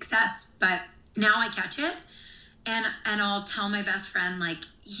level of success. But now I catch it, and I'll tell my best friend, like,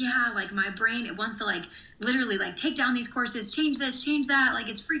 yeah, like my brain, it wants to like literally like take down these courses, change this, change that, like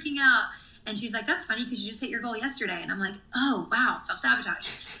it's freaking out. And she's like, that's funny because you just hit your goal yesterday. And I'm like, oh, wow, self-sabotage.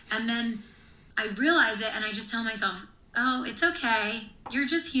 And then I realize it, and I just tell myself, oh, it's okay. You're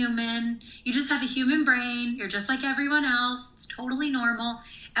just human. You just have a human brain. You're just like everyone else. It's totally normal.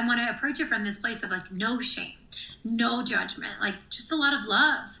 And when I approach it from this place of like no shame, no judgment, like just a lot of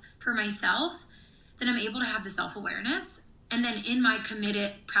love for myself, then I'm able to have the self-awareness. And then in my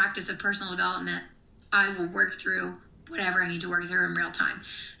committed practice of personal development, I will work through whatever I need to work through in real time.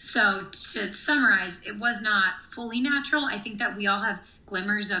 So to summarize, it was not fully natural. I think that we all have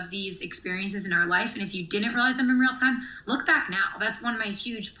glimmers of these experiences in our life. And if you didn't realize them in real time, look back now. That's one of my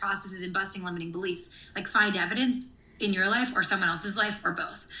huge processes in busting limiting beliefs. Like find evidence in your life or someone else's life or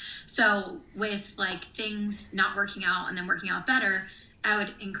both. So with like things not working out and then working out better, I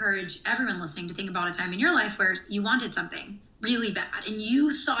would encourage everyone listening to think about a time in your life where you wanted something really bad and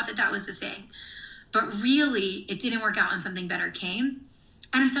you thought that that was the thing. But really, it didn't work out and something better came.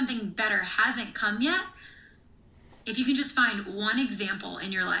 And if something better hasn't come yet, if you can just find one example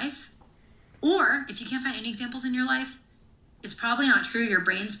in your life, or if you can't find any examples in your life, it's probably not true. Your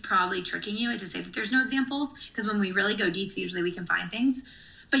brain's probably tricking you to say that there's no examples, because when we really go deep, usually we can find things.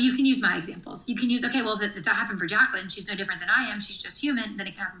 But you can use my examples. You can use, okay, well, if that happened for Jacqueline, she's no different than I am. She's just human. Then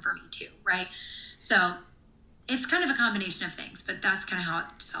it can happen for me too, right? So it's kind of a combination of things, but that's kind of how it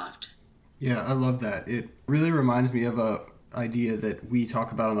developed. Yeah, I love that. It really reminds me of a idea that we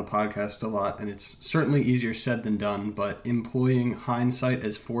talk about on the podcast a lot, and it's certainly easier said than done, but employing hindsight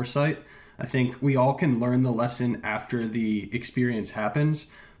as foresight. I think we all can learn the lesson after the experience happens,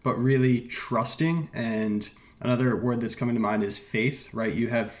 but really trusting and Another word that's coming to mind is faith, right? You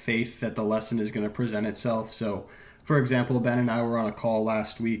have faith that the lesson is going to present itself. So, for example, Ben and I were on a call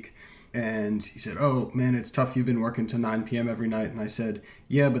last week, and he said, "Oh, man, it's tough. You've been working till 9 p.m. every night." And I said,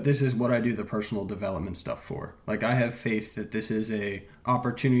 "Yeah, but this is what I do the personal development stuff for. Like, I have faith that this is a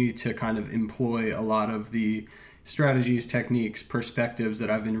opportunity to kind of employ a lot of the strategies, techniques, perspectives that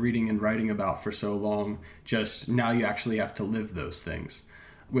I've been reading and writing about for so long. Just now you actually have to live those things."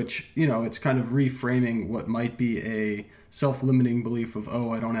 Which, it's kind of reframing what might be a self-limiting belief of,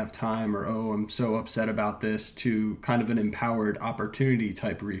 "Oh, I don't have time," or "Oh, I'm so upset about this," to kind of an empowered opportunity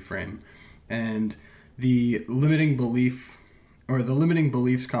type reframe. And the limiting belief or the limiting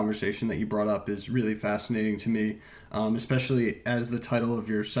beliefs conversation that you brought up is really fascinating to me, especially as the title of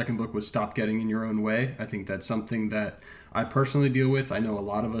your second book was Stop Getting in Your Own Way. I think that's something that I personally deal with. I know a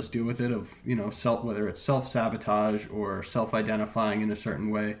lot of us deal with it, of, whether it's self-sabotage or self-identifying in a certain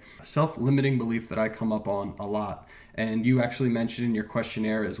way. A self-limiting belief that I come up on a lot, and you actually mentioned in your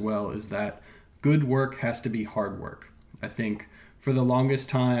questionnaire as well, is that good work has to be hard work. I think for the longest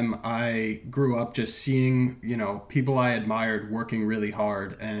time, I grew up just seeing, people I admired working really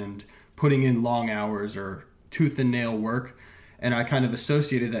hard and putting in long hours or tooth and nail work. And I kind of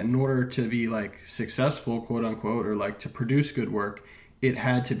associated that in order to be like successful, quote unquote, or like to produce good work, it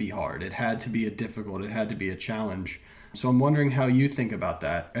had to be hard. It had to be difficult. It had to be a challenge. So I'm wondering how you think about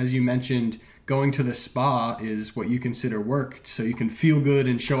that. As you mentioned, going to the spa is what you consider work, so you can feel good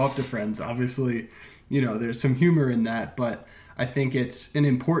and show up to friends. Obviously, there's some humor in that, but I think it's an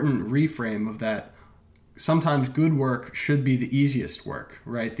important reframe of that. Sometimes good work should be the easiest work,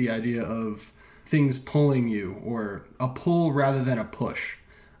 right? The idea of things pulling you, or a pull rather than a push.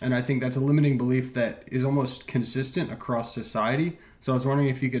 And I think that's a limiting belief that is almost consistent across society. So I was wondering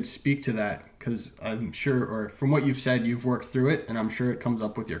if you could speak to that, because I'm sure, or from what you've said, you've worked through it, and I'm sure it comes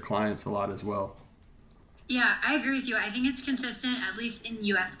up with your clients a lot as well. Yeah, I agree with you. I think it's consistent, at least in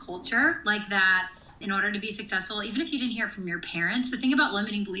U.S. culture, like that in order to be successful, even if you didn't hear it from your parents, the thing about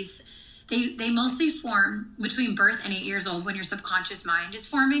limiting beliefs, they mostly form between birth and 8 years old when your subconscious mind is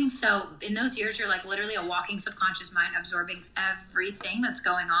forming. So in those years, you're like literally a walking subconscious mind absorbing everything that's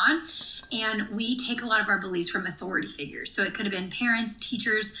going on. And we take a lot of our beliefs from authority figures. So it could have been parents,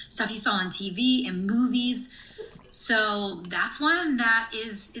 teachers, stuff you saw on TV and movies. So that's one that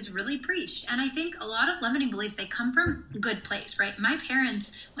is really preached. And I think a lot of limiting beliefs, they come from a good place, right? My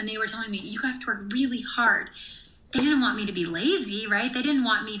parents, when they were telling me, you have to work really hard, they didn't want me to be lazy, right? They didn't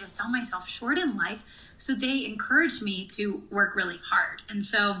want me to sell myself short in life. So they encouraged me to work really hard. And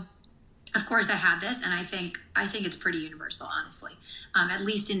so, of course, I had this, and I think it's pretty universal, honestly, at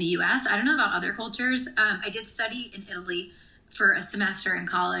least in the U.S. I don't know about other cultures. I did study in Italy for a semester in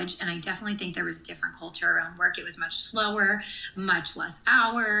college, and I definitely think there was a different culture around work. It was much slower, much less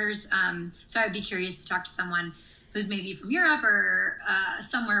hours. So I'd be curious to talk to someone who's maybe from Europe or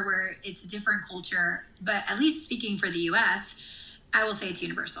somewhere where it's a different culture. But at least speaking for the U.S., I will say it's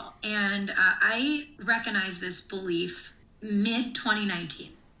universal. And I recognize this belief mid-2019.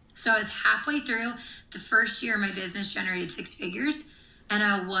 So I was halfway through the first year my business generated 6 figures, and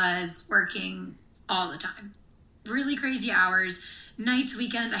I was working all the time. Really crazy hours, nights,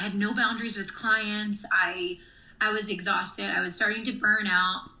 weekends. I had no boundaries with clients. I was exhausted. I was starting to burn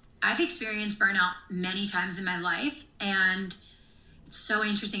out. I've experienced burnout many times in my life, and it's so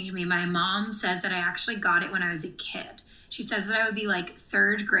interesting to me. My mom says that I actually got it when I was a kid. She says that I would be like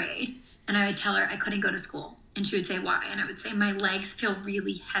third grade, and I would tell her I couldn't go to school. And she would say, why? And I would say, my legs feel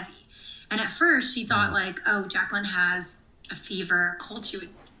really heavy. And at first she thought like, oh, Jacqueline has a fever, cold. She would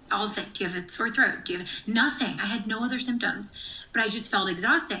all think, do you have a sore throat? Do you have nothing? I had no other symptoms, but I just felt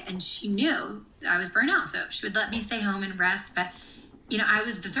exhausted. And she knew I was burnt out. So she would let me stay home and rest. But, I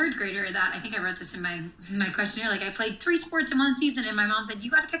was the third grader that, I think I wrote this in my questionnaire. Like, I played 3 sports in one season, and my mom said, you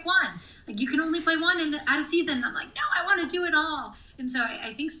got to pick one. Like, you can only play one at a season. And I'm like, no, I want to do it all. And so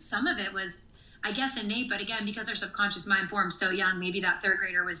I think some of it was, I guess, innate, but again, because our subconscious mind formed so young, maybe that third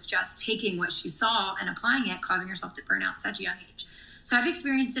grader was just taking what she saw and applying it, causing herself to burn out at such a young age. So I've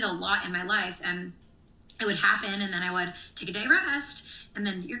experienced it a lot in my life, and it would happen, and then I would take a day rest, and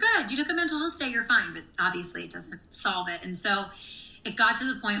then you're good. You took a mental health day, you're fine, but obviously it doesn't solve it. And so it got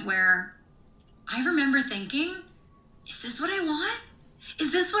to the point where I remember thinking, is this what I want?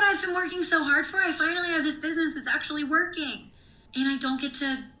 Is this what I've been working so hard for? I finally have this business that's actually working, and I don't get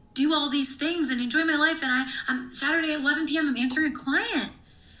to do all these things and enjoy my life. And I'm Saturday at 11 p.m. I'm answering a client.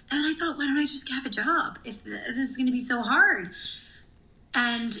 And I thought, why don't I just have a job if this is going to be so hard?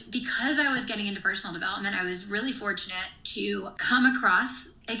 And because I was getting into personal development, I was really fortunate to come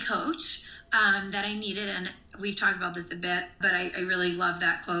across a coach that I needed. And we've talked about this a bit, but I really love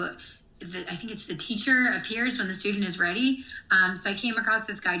that quote. I think it's the teacher appears when the student is ready. So I came across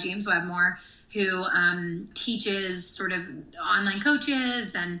this guy, James Webmore, who teaches sort of online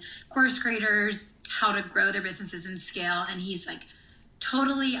coaches and course creators how to grow their businesses and scale. And he's like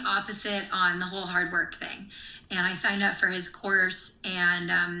totally opposite on the whole hard work thing. And I signed up for his course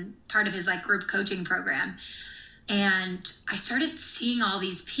and part of his like group coaching program. And I started seeing all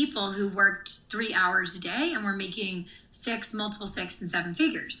these people who worked 3 hours a day and were making multiple 6 and 7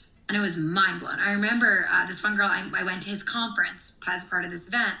 figures. And it was mind blown. I remember this one girl, I went to his conference as part of this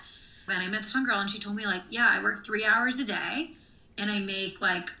event. And I met this one girl and she told me like, yeah, I work 3 hours a day and I make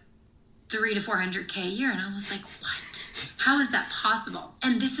like 300 to 400K a year. And I was like, what? How is that possible?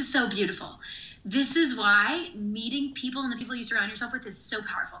 And this is so beautiful. This is why meeting people and the people you surround yourself with is so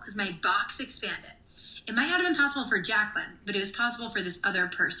powerful, because my box expanded. It might not have been possible for Jacqueline, but it was possible for this other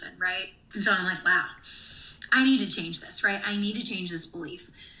person, right? And so I'm like, wow, I need to change this, right? I need to change this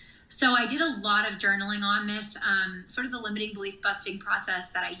belief. So I did a lot of journaling on this, sort of the limiting belief busting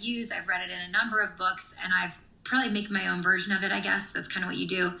process that I use. I've read it in a number of books, and I've probably make my own version of it, I guess. That's kind of what you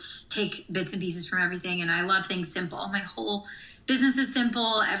do. Take bits and pieces from everything, and I love things simple. My whole business is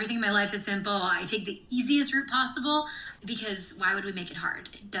simple. Everything in my life is simple. I take the easiest route possible because why would we make it hard?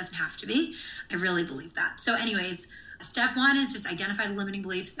 It doesn't have to be. I really believe that. So anyways, step 1 is just identify the limiting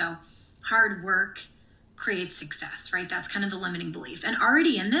belief. So hard work creates success, right? That's kind of the limiting belief. And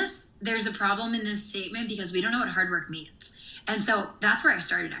already in this, there's a problem in this statement because we don't know what hard work means. And so that's where I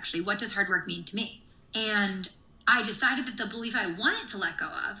started actually. What does hard work mean to me? And I decided that the belief I wanted to let go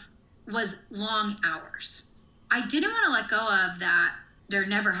of was long hours. I didn't want to let go of that they're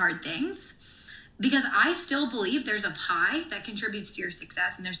never hard things, because I still believe there's a pie that contributes to your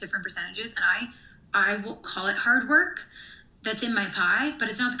success and there's different percentages. And I will call it hard work that's in my pie, but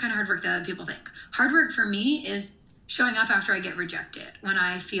it's not the kind of hard work that other people think. Hard work for me is showing up after I get rejected, when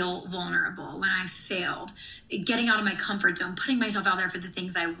I feel vulnerable, when I failed, getting out of my comfort zone, putting myself out there for the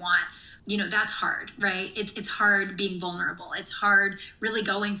things I want. You know, that's hard, right? It's hard being vulnerable. It's hard really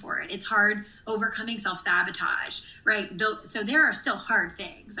going for it. It's hard overcoming self-sabotage, right? So there are still hard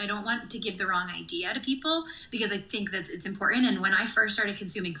things. I don't want to give the wrong idea to people, because I think that it's important. And when I first started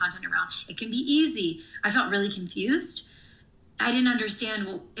consuming content around, it can be easy, I felt really confused. I didn't understand,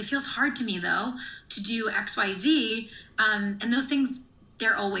 well, it feels hard to me though, to do X, Y, Z. And those things,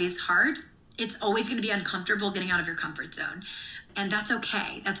 they're always hard. It's always going to be uncomfortable getting out of your comfort zone. And that's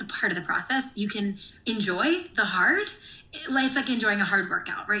okay. That's a part of the process. You can enjoy the hard. It's like enjoying a hard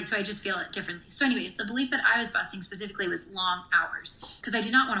workout, right? So I just feel it differently. So anyways, the belief that I was busting specifically was long hours, because I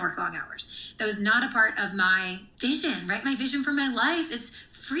did not want to work long hours. That was not a part of my vision, right? My vision for my life is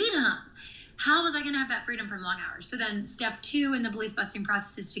freedom. How was I going to have that freedom from long hours? So then step 2 in the belief busting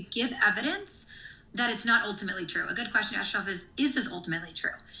process is to give evidence that it's not ultimately true. A good question to ask yourself is this ultimately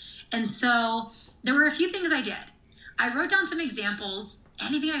true? And so there were a few things I did. I wrote down some examples,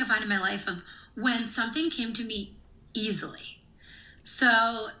 anything I could find in my life, of when something came to me easily. So,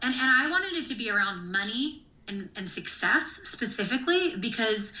 and I wanted it to be around money and success specifically,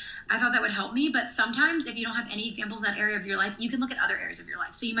 because I thought that would help me. But sometimes if you don't have any examples in that area of your life, you can look at other areas of your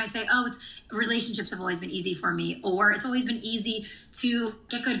life. So you might say, oh, relationships have always been easy for me, or it's always been easy to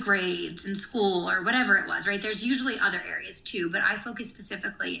get good grades in school, or whatever it was, right? There's usually other areas too, but I focus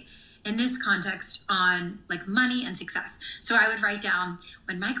specifically in this context on like money and success. So I would write down,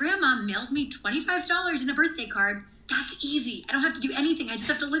 when my grandma mails me $25 in a birthday card, that's easy. I don't have to do anything. I just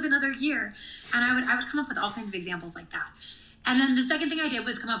have to live another year. And I would come up with all kinds of examples like that. And then the second thing I did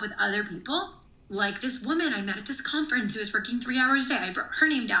was come up with other people, like this woman I met at this conference who was working 3 hours a day. I wrote her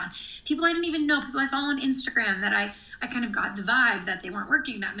name down. People I didn't even know, people I follow on Instagram that I kind of got the vibe that they weren't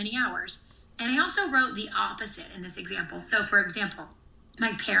working that many hours. And I also wrote the opposite in this example. So for example,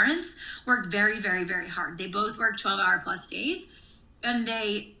 my parents work very, very, very hard. They both work 12-hour plus days, and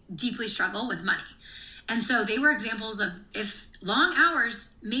they deeply struggle with money. And so they were examples of, if long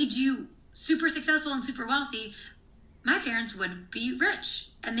hours made you super successful and super wealthy, my parents would be rich,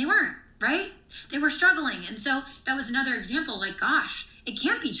 and they weren't, right? They were struggling. And so that was another example, like, gosh, it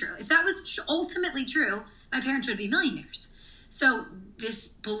can't be true. If that was ultimately true, my parents would be millionaires. So this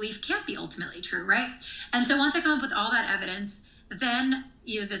belief can't be ultimately true, right? And so once I come up with all that evidence, then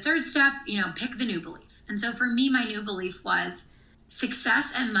the third step, pick the new belief. And so for me, my new belief was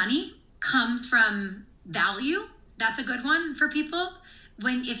success and money comes from value. That's a good one for people.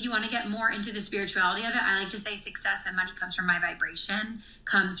 If you want to get more into the spirituality of it, I like to say success and money comes from my vibration,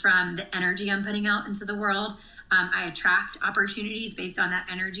 comes from the energy I'm putting out into the world. I attract opportunities based on that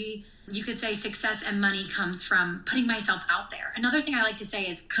energy. You could say success and money comes from putting myself out there. Another thing I like to say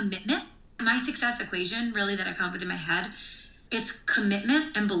is commitment. My success equation, really, that I come up with in my head, it's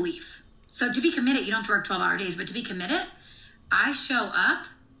commitment and belief. So to be committed, you don't have to work 12-hour days, but to be committed, I show up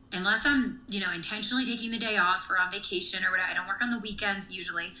unless I'm, intentionally taking the day off or on vacation or whatever. I don't work on the weekends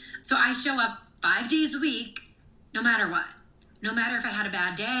usually. So I show up 5 days a week, no matter what. No matter if I had a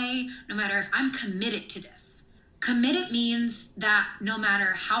bad day, no matter if I'm committed to this. Committed means that no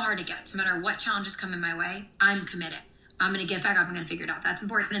matter how hard it gets, no matter what challenges come in my way, I'm committed. I'm going to get back up. I'm going to figure it out. That's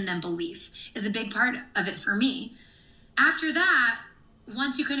important. And then belief is a big part of it for me. After that,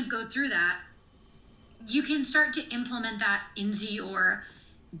 once you kind of go through that, you can start to implement that into your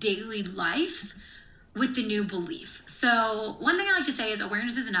daily life with the new belief. So one thing I like to say is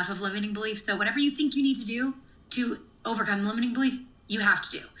awareness is enough of limiting belief. So whatever you think you need to do to overcome limiting belief, you have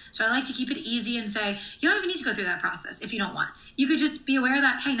to do. So I like to keep it easy and say, you don't even need to go through that process if you don't want. You could just be aware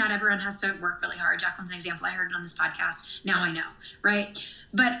that, hey, not everyone has to work really hard. Jacqueline's an example. I heard it on this podcast. Now I know, right?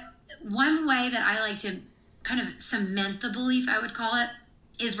 But one way that I like to kind of cement the belief, I would call it,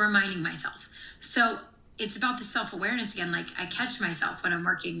 is reminding myself. So it's about the self-awareness again. Like I catch myself when I'm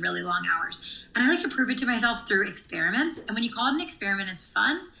working really long hours. And I like to prove it to myself through experiments. And when you call it an experiment, it's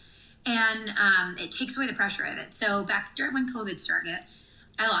fun. And it takes away the pressure of it. So back during when COVID started,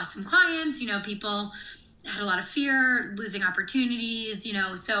 I lost some clients. People had a lot of fear, losing opportunities,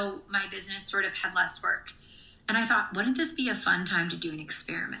 so my business sort of had less work. And I thought, wouldn't this be a fun time to do an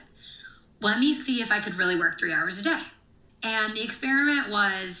experiment? Let me see if I could really work 3 hours a day. And the experiment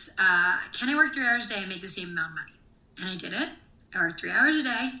was, can I work 3 hours a day and make the same amount of money? And I did it. I worked 3 hours a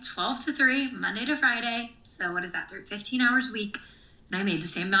day, 12 to 3, Monday to Friday. So what is that? 15 hours a week. And I made the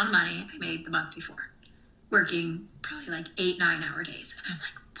same amount of money I made the month before, working probably like 8-9 hour days. And I'm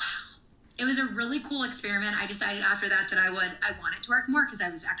like, wow. It was a really cool experiment. I decided after that I wanted to work more because I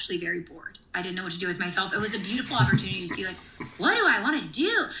was actually very bored. I didn't know what to do with myself. It was a beautiful opportunity to see like, what do I want to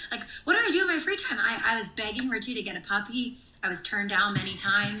do? Like, what do I do in my free time? I was begging Richie to get a puppy. I was turned down many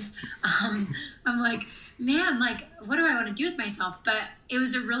times. I'm like, man, like, what do I want to do with myself? But it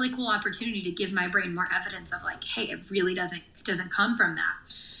was a really cool opportunity to give my brain more evidence of like, hey, it really doesn't come from that.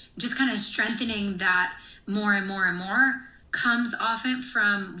 Just kind of strengthening that more and more and more comes often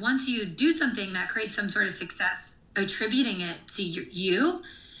from once you do something that creates some sort of success, attributing it to you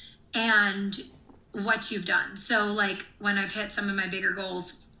and what you've done. So like when I've hit some of my bigger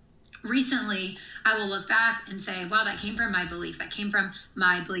goals recently, I will look back and say, wow, that came from my belief. That came from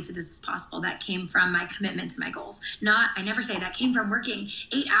my belief that this was possible. That came from my commitment to my goals. I never say that came from working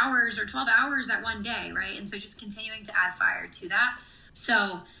 8 hours or 12 hours that one day, right? And so just continuing to add fire to that.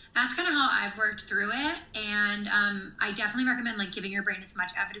 So that's kind of how I've worked through it. And I definitely recommend like giving your brain as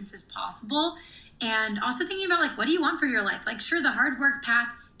much evidence as possible. And also thinking about like, what do you want for your life? Like, sure, the hard work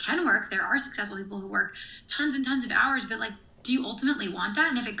path can work. There are successful people who work tons and tons of hours, but like, do you ultimately want that?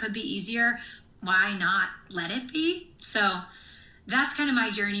 And if it could be easier, why not let it be? So that's kind of my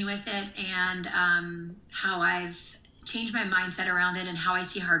journey with it and how I've changed my mindset around it and how I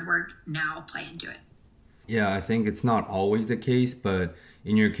see hard work now play into it. Yeah, I think it's not always the case, but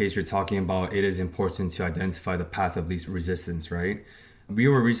in your case, you're talking about it is important to identify the path of least resistance, right? We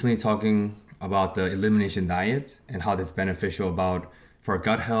were recently talking about the elimination diet and how that's beneficial for our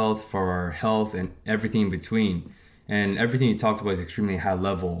gut health, for our health, and everything in between. And everything you talked about is extremely high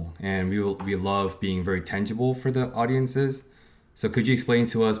level, and we love being very tangible for the audiences. So could you explain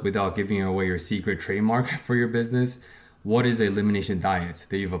to us, without giving away your secret trademark for your business, what is the elimination diet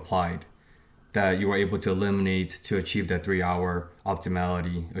that you've applied that you were able to eliminate to achieve that 3 hour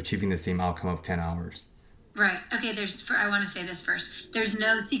optimality, achieving the same outcome of 10 hours? Right. Okay. I want to say this first. There's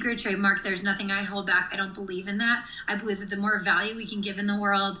no secret trademark. There's nothing I hold back. I don't believe in that. I believe that the more value we can give in the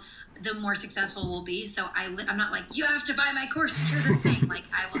world, the more successful we'll be. So I'm not like, you have to buy my course to hear this thing. Like,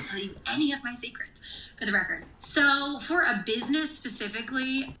 I will tell you any of my secrets for the record. So for a business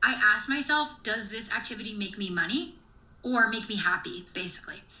specifically, I ask myself, does this activity make me money or make me happy,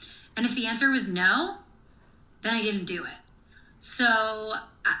 basically? And if the answer was no, then I didn't do it. So,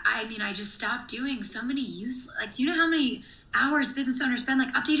 I just stopped doing so many useless, like, do you know how many hours business owners spend,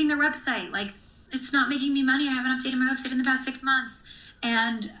 like, updating their website? Like, it's not making me money. I haven't updated my website in the past 6 months.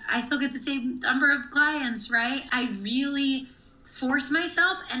 And I still get the same number of clients, right? I really force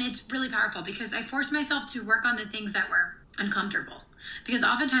myself, and it's really powerful because I force myself to work on the things that were uncomfortable. Because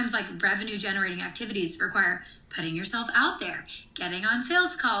oftentimes, like, revenue generating activities require putting yourself out there, getting on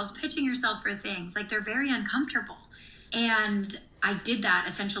sales calls, pitching yourself for things. Like, they're very uncomfortable. And I did that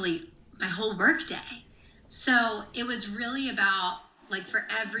essentially my whole work day. So it was really about, like, for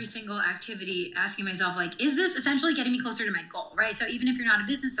every single activity, asking myself, like, is this essentially getting me closer to my goal, right? So even if you're not a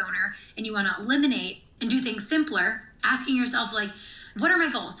business owner and you want to eliminate and do things simpler, asking yourself, like, what are my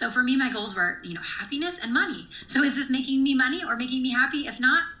goals? So for me, my goals were, happiness and money. So is this making me money or making me happy? If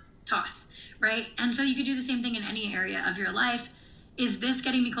not, toss, right? And so you could do the same thing in any area of your life. Is this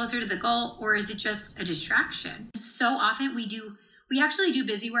getting me closer to the goal, or is it just a distraction? So often we actually do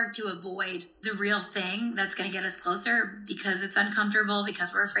busy work to avoid the real thing that's going to get us closer because it's uncomfortable,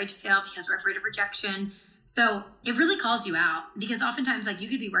 because we're afraid to fail, because we're afraid of rejection. So it really calls you out, because oftentimes, like, you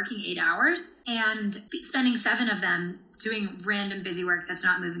could be working 8 hours and spending 7 of them doing random busy work that's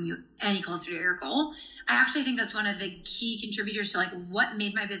not moving you any closer to your goal. I actually think that's one of the key contributors to, like, what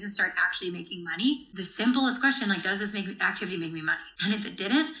made my business start actually making money. The simplest question, like, does this activity make me money? And if it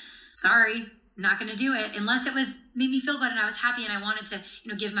didn't, sorry, I'm not going to do it unless it made me feel good and I was happy and I wanted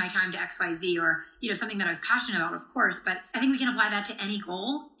to, give my time to XYZ, or, something that I was passionate about, of course. But I think we can apply that to any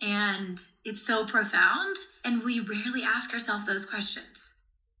goal, and it's so profound, and we rarely ask ourselves those questions.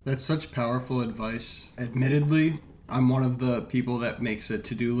 That's such powerful advice. Admittedly, I'm one of the people that makes a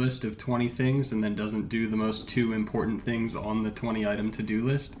to-do list of 20 things and then doesn't do the most 2 important things on the 20-item to-do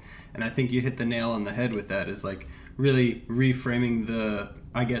list. And I think you hit the nail on the head with that, is like really reframing the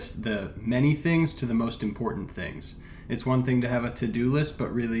many things to the most important things. It's one thing to have a to-do list,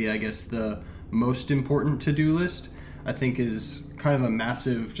 but really, I guess, the most important to-do list, I think, is kind of a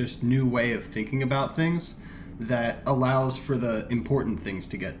massive, just new way of thinking about things that allows for the important things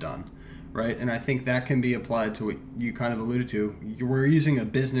to get done, right? And I think that can be applied to what you kind of alluded to. You were using a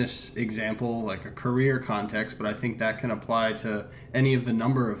business example, like a career context, but I think that can apply to any of the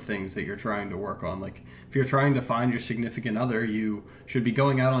number of things that you're trying to work on. Like, if you're trying to find your significant other, you should be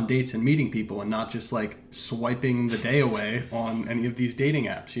going out on dates and meeting people and not just like swiping the day away on any of these dating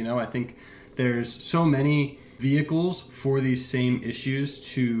apps. I think there's so many vehicles for these same issues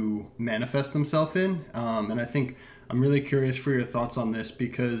to manifest themselves in. And I think I'm really curious for your thoughts on this,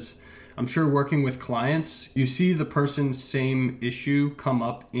 because I'm sure working with clients, you see the person's same issue come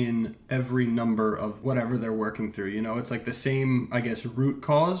up in every number of whatever they're working through. It's like the same, I guess, root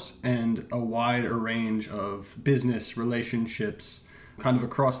cause and a wide range of business relationships kind of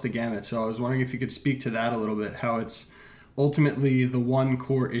across the gamut. So I was wondering if you could speak to that a little bit, how it's ultimately the one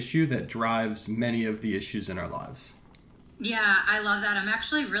core issue that drives many of the issues in our lives. Yeah, I love that. I'm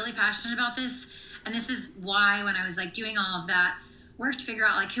actually really passionate about this. And this is why, when I was like doing all of that work to figure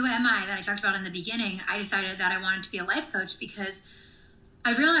out, like, who am I, that I talked about in the beginning, I decided that I wanted to be a life coach, because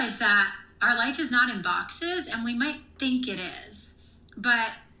I realized that our life is not in boxes, and we might think it is. But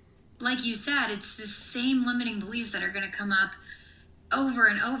like you said, it's the same limiting beliefs that are going to come up over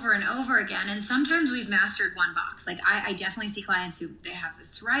and over and over again. And sometimes we've mastered one box. Like, I definitely see clients who, they have a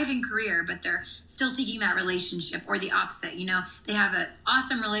thriving career, but they're still seeking that relationship, or the opposite. They have an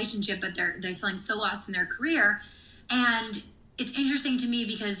awesome relationship, but they're feeling so lost in their career. And it's interesting to me,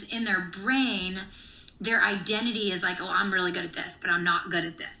 because in their brain, their identity is like, oh, I'm really good at this, but I'm not good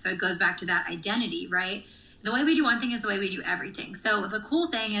at this. So it goes back to that identity, right? The way we do one thing is the way we do everything. So the cool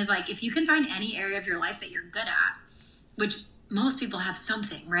thing is, like, if you can find any area of your life that you're good at, which most people have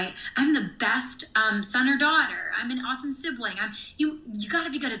something, right? I'm the best son or daughter. I'm an awesome sibling. You got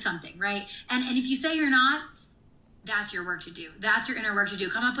to be good at something, right? And if you say you're not, that's your work to do. That's your inner work to do.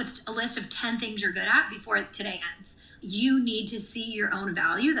 Come up with a list of 10 things you're good at before today ends. You need to see your own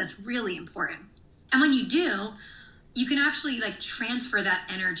value. That's really important. And when you do, you can actually, like, transfer that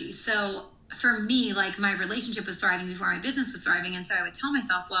energy. So for me, like, my relationship was thriving before my business was thriving. And so I would tell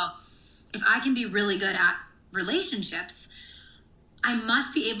myself, well, if I can be really good at relationships, I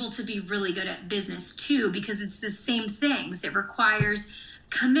must be able to be really good at business too, because it's the same things. It requires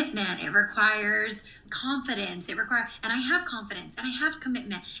commitment. It requires confidence. And I have confidence, and I have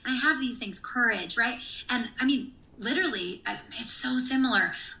commitment, and I have these things, courage, right? And I mean, literally, it's so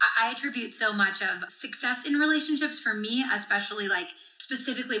similar. I attribute so much of success in relationships, for me, especially, like,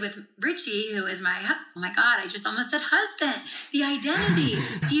 specifically with Richie, who is oh my God, I just almost said husband, the identity,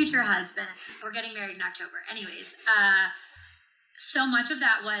 future husband. We're getting married in October. Anyways, so much of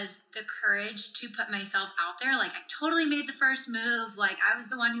that was the courage to put myself out there. Like, I totally made the first move. Like, I was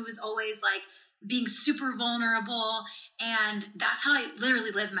the one who was always, like, being super vulnerable. And that's how I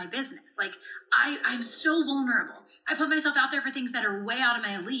literally live my business. Like, I'm so vulnerable. I put myself out there for things that are way out of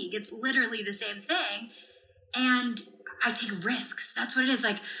my league. It's literally the same thing. And I take risks. That's what it is.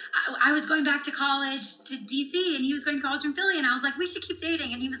 Like, I was going back to college to DC, and he was going to college in Philly. And I was like, we should keep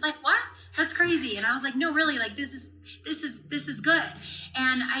dating. And he was like, what? That's crazy. And I was like, no, really, like, this is good.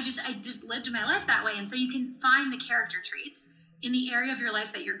 And I just lived my life that way. And so you can find the character traits in the area of your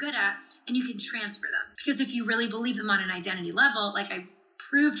life that you're good at, and you can transfer them. Because if you really believe them on an identity level, like I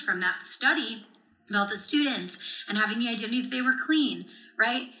proved from that study about the students and having the identity that they were clean,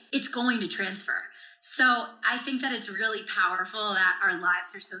 right? It's going to transfer. So I think that it's really powerful that our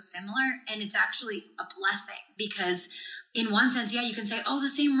lives are so similar, and it's actually a blessing, because in one sense, yeah, you can say, oh, the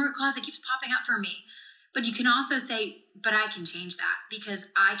same root cause that keeps popping up for me. But you can also say, but I can change that because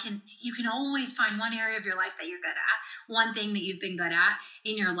you can always find one area of your life that you're good at, one thing that you've been good at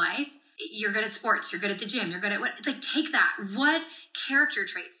in your life. You're good at sports, you're good at the gym, you're good at what, like take that. What character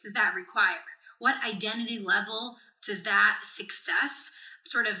traits does that require? What identity level does that success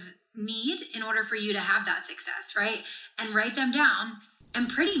sort of need in order for you to have that success, right? And write them down. And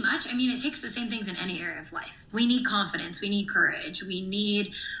pretty much, I mean, it takes the same things in any area of life. We need confidence. We need courage. We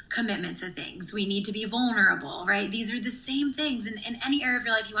need commitment to things. We need to be vulnerable, right? These are the same things in any area of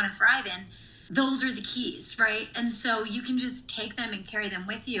your life you want to thrive in. Those are the keys, right? And so you can just take them and carry them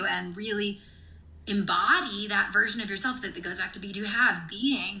with you and really embody that version of yourself that goes back to be to have,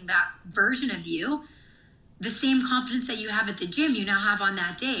 being that version of you. The same confidence that you have at the gym, you now have on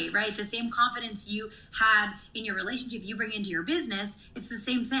that day, right? The same confidence you had in your relationship, you bring into your business, it's the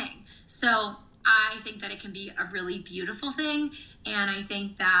same thing. So I think that it can be a really beautiful thing. And I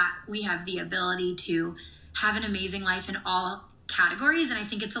think that we have the ability to have an amazing life in all categories. And I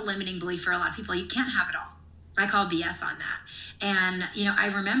think it's a limiting belief for a lot of people. You can't have it all. I call BS on that. And, I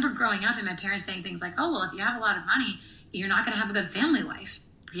remember growing up and my parents saying things like, oh, well, if you have a lot of money, you're not going to have a good family life.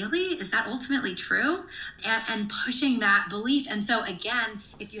 Really? Is that ultimately true? And pushing that belief. And so again,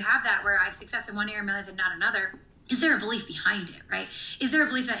 if you have that where I have success in one area of my life and not another, is there a belief behind it, right? Is there a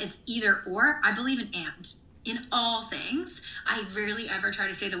belief that it's either or? I believe in and. In all things, I rarely ever try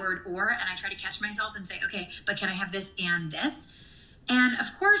to say the word or, and I try to catch myself and say, okay, but can I have this and this? And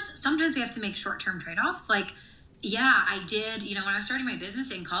of course, sometimes we have to make short-term trade-offs. Like, yeah, I did, when I was starting my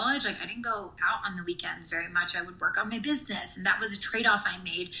business in college, I didn't go out on the weekends very much. I would work on my business. And that was a trade-off I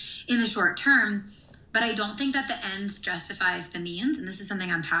made in the short term. But I don't think that the ends justifies the means. And this is something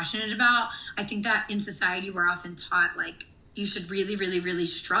I'm passionate about. I think that in society, we're often taught, you should really, really, really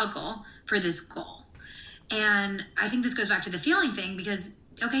struggle for this goal. And I think this goes back to the feeling thing because,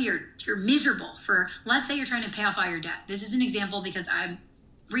 okay, you're miserable for, let's say you're trying to pay off all your debt. This is an example because I've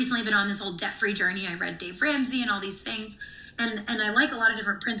recently been on this whole debt-free journey. I read Dave Ramsey and all these things. And I like a lot of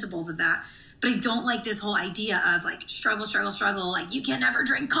different principles of that. But I don't like this whole idea of struggle. You can never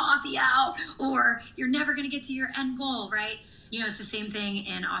drink coffee out or you're never going to get to your end goal, right? It's the same thing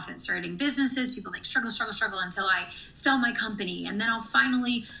in often starting businesses. People struggle until I sell my company. And then I'll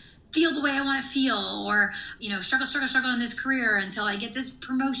finally feel the way I want to feel or, struggle in this career until I get this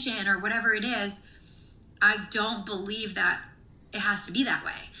promotion or whatever it is. I don't believe that it has to be that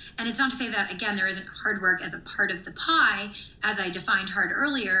way. And it's not to say that, again, there isn't hard work as a part of the pie, as I defined hard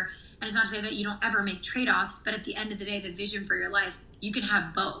earlier. And it's not to say that you don't ever make trade-offs, but at the end of the day, the vision for your life, you can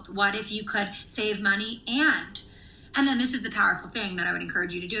have both. What if you could save money and then this is the powerful thing that I would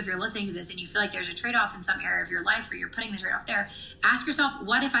encourage you to do if you're listening to this and you feel like there's a trade-off in some area of your life or you're putting the trade-off there, ask yourself,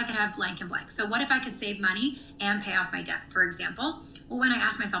 what if I could have blank and blank? So what if I could save money and pay off my debt, for example? Well, when I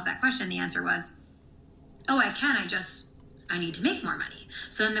asked myself that question, the answer was, oh, I can, I need to make more money.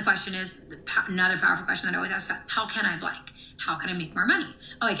 So then the question is, another powerful question that I always ask, how can I blank? How can I make more money?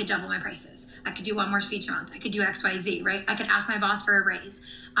 Oh, I could double my prices. I could do one more speech a month. I could do X, Y, Z, right? I could ask my boss for a raise.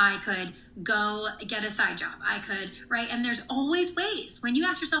 I could go get a side job. I could, right? And there's always ways. When you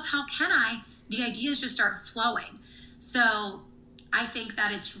ask yourself, how can I, the ideas just start flowing. So I think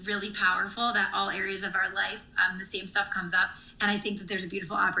that it's really powerful that all areas of our life, the same stuff comes up. And I think that there's a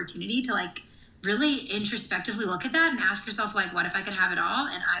beautiful opportunity to really introspectively look at that and ask yourself, what if I could have it all?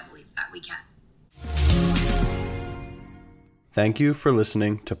 And I believe that we can. Thank you for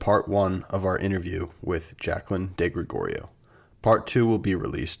listening to part 1 of our interview with Jacqueline DeGregorio. Part 2 will be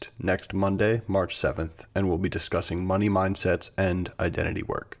released next Monday, March 7th, and we'll be discussing money mindsets and identity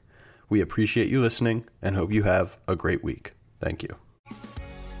work. We appreciate you listening and hope you have a great week. Thank you.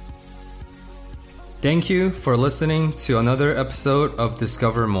 Thank you for listening to another episode of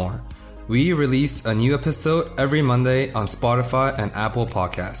Discover More. We release a new episode every Monday on Spotify and Apple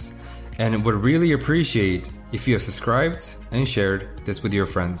Podcasts, and would really appreciate if you have subscribed and shared this with your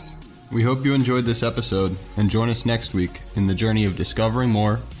friends. We hope you enjoyed this episode and join us next week in the journey of discovering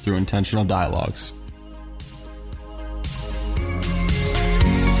more through intentional dialogues.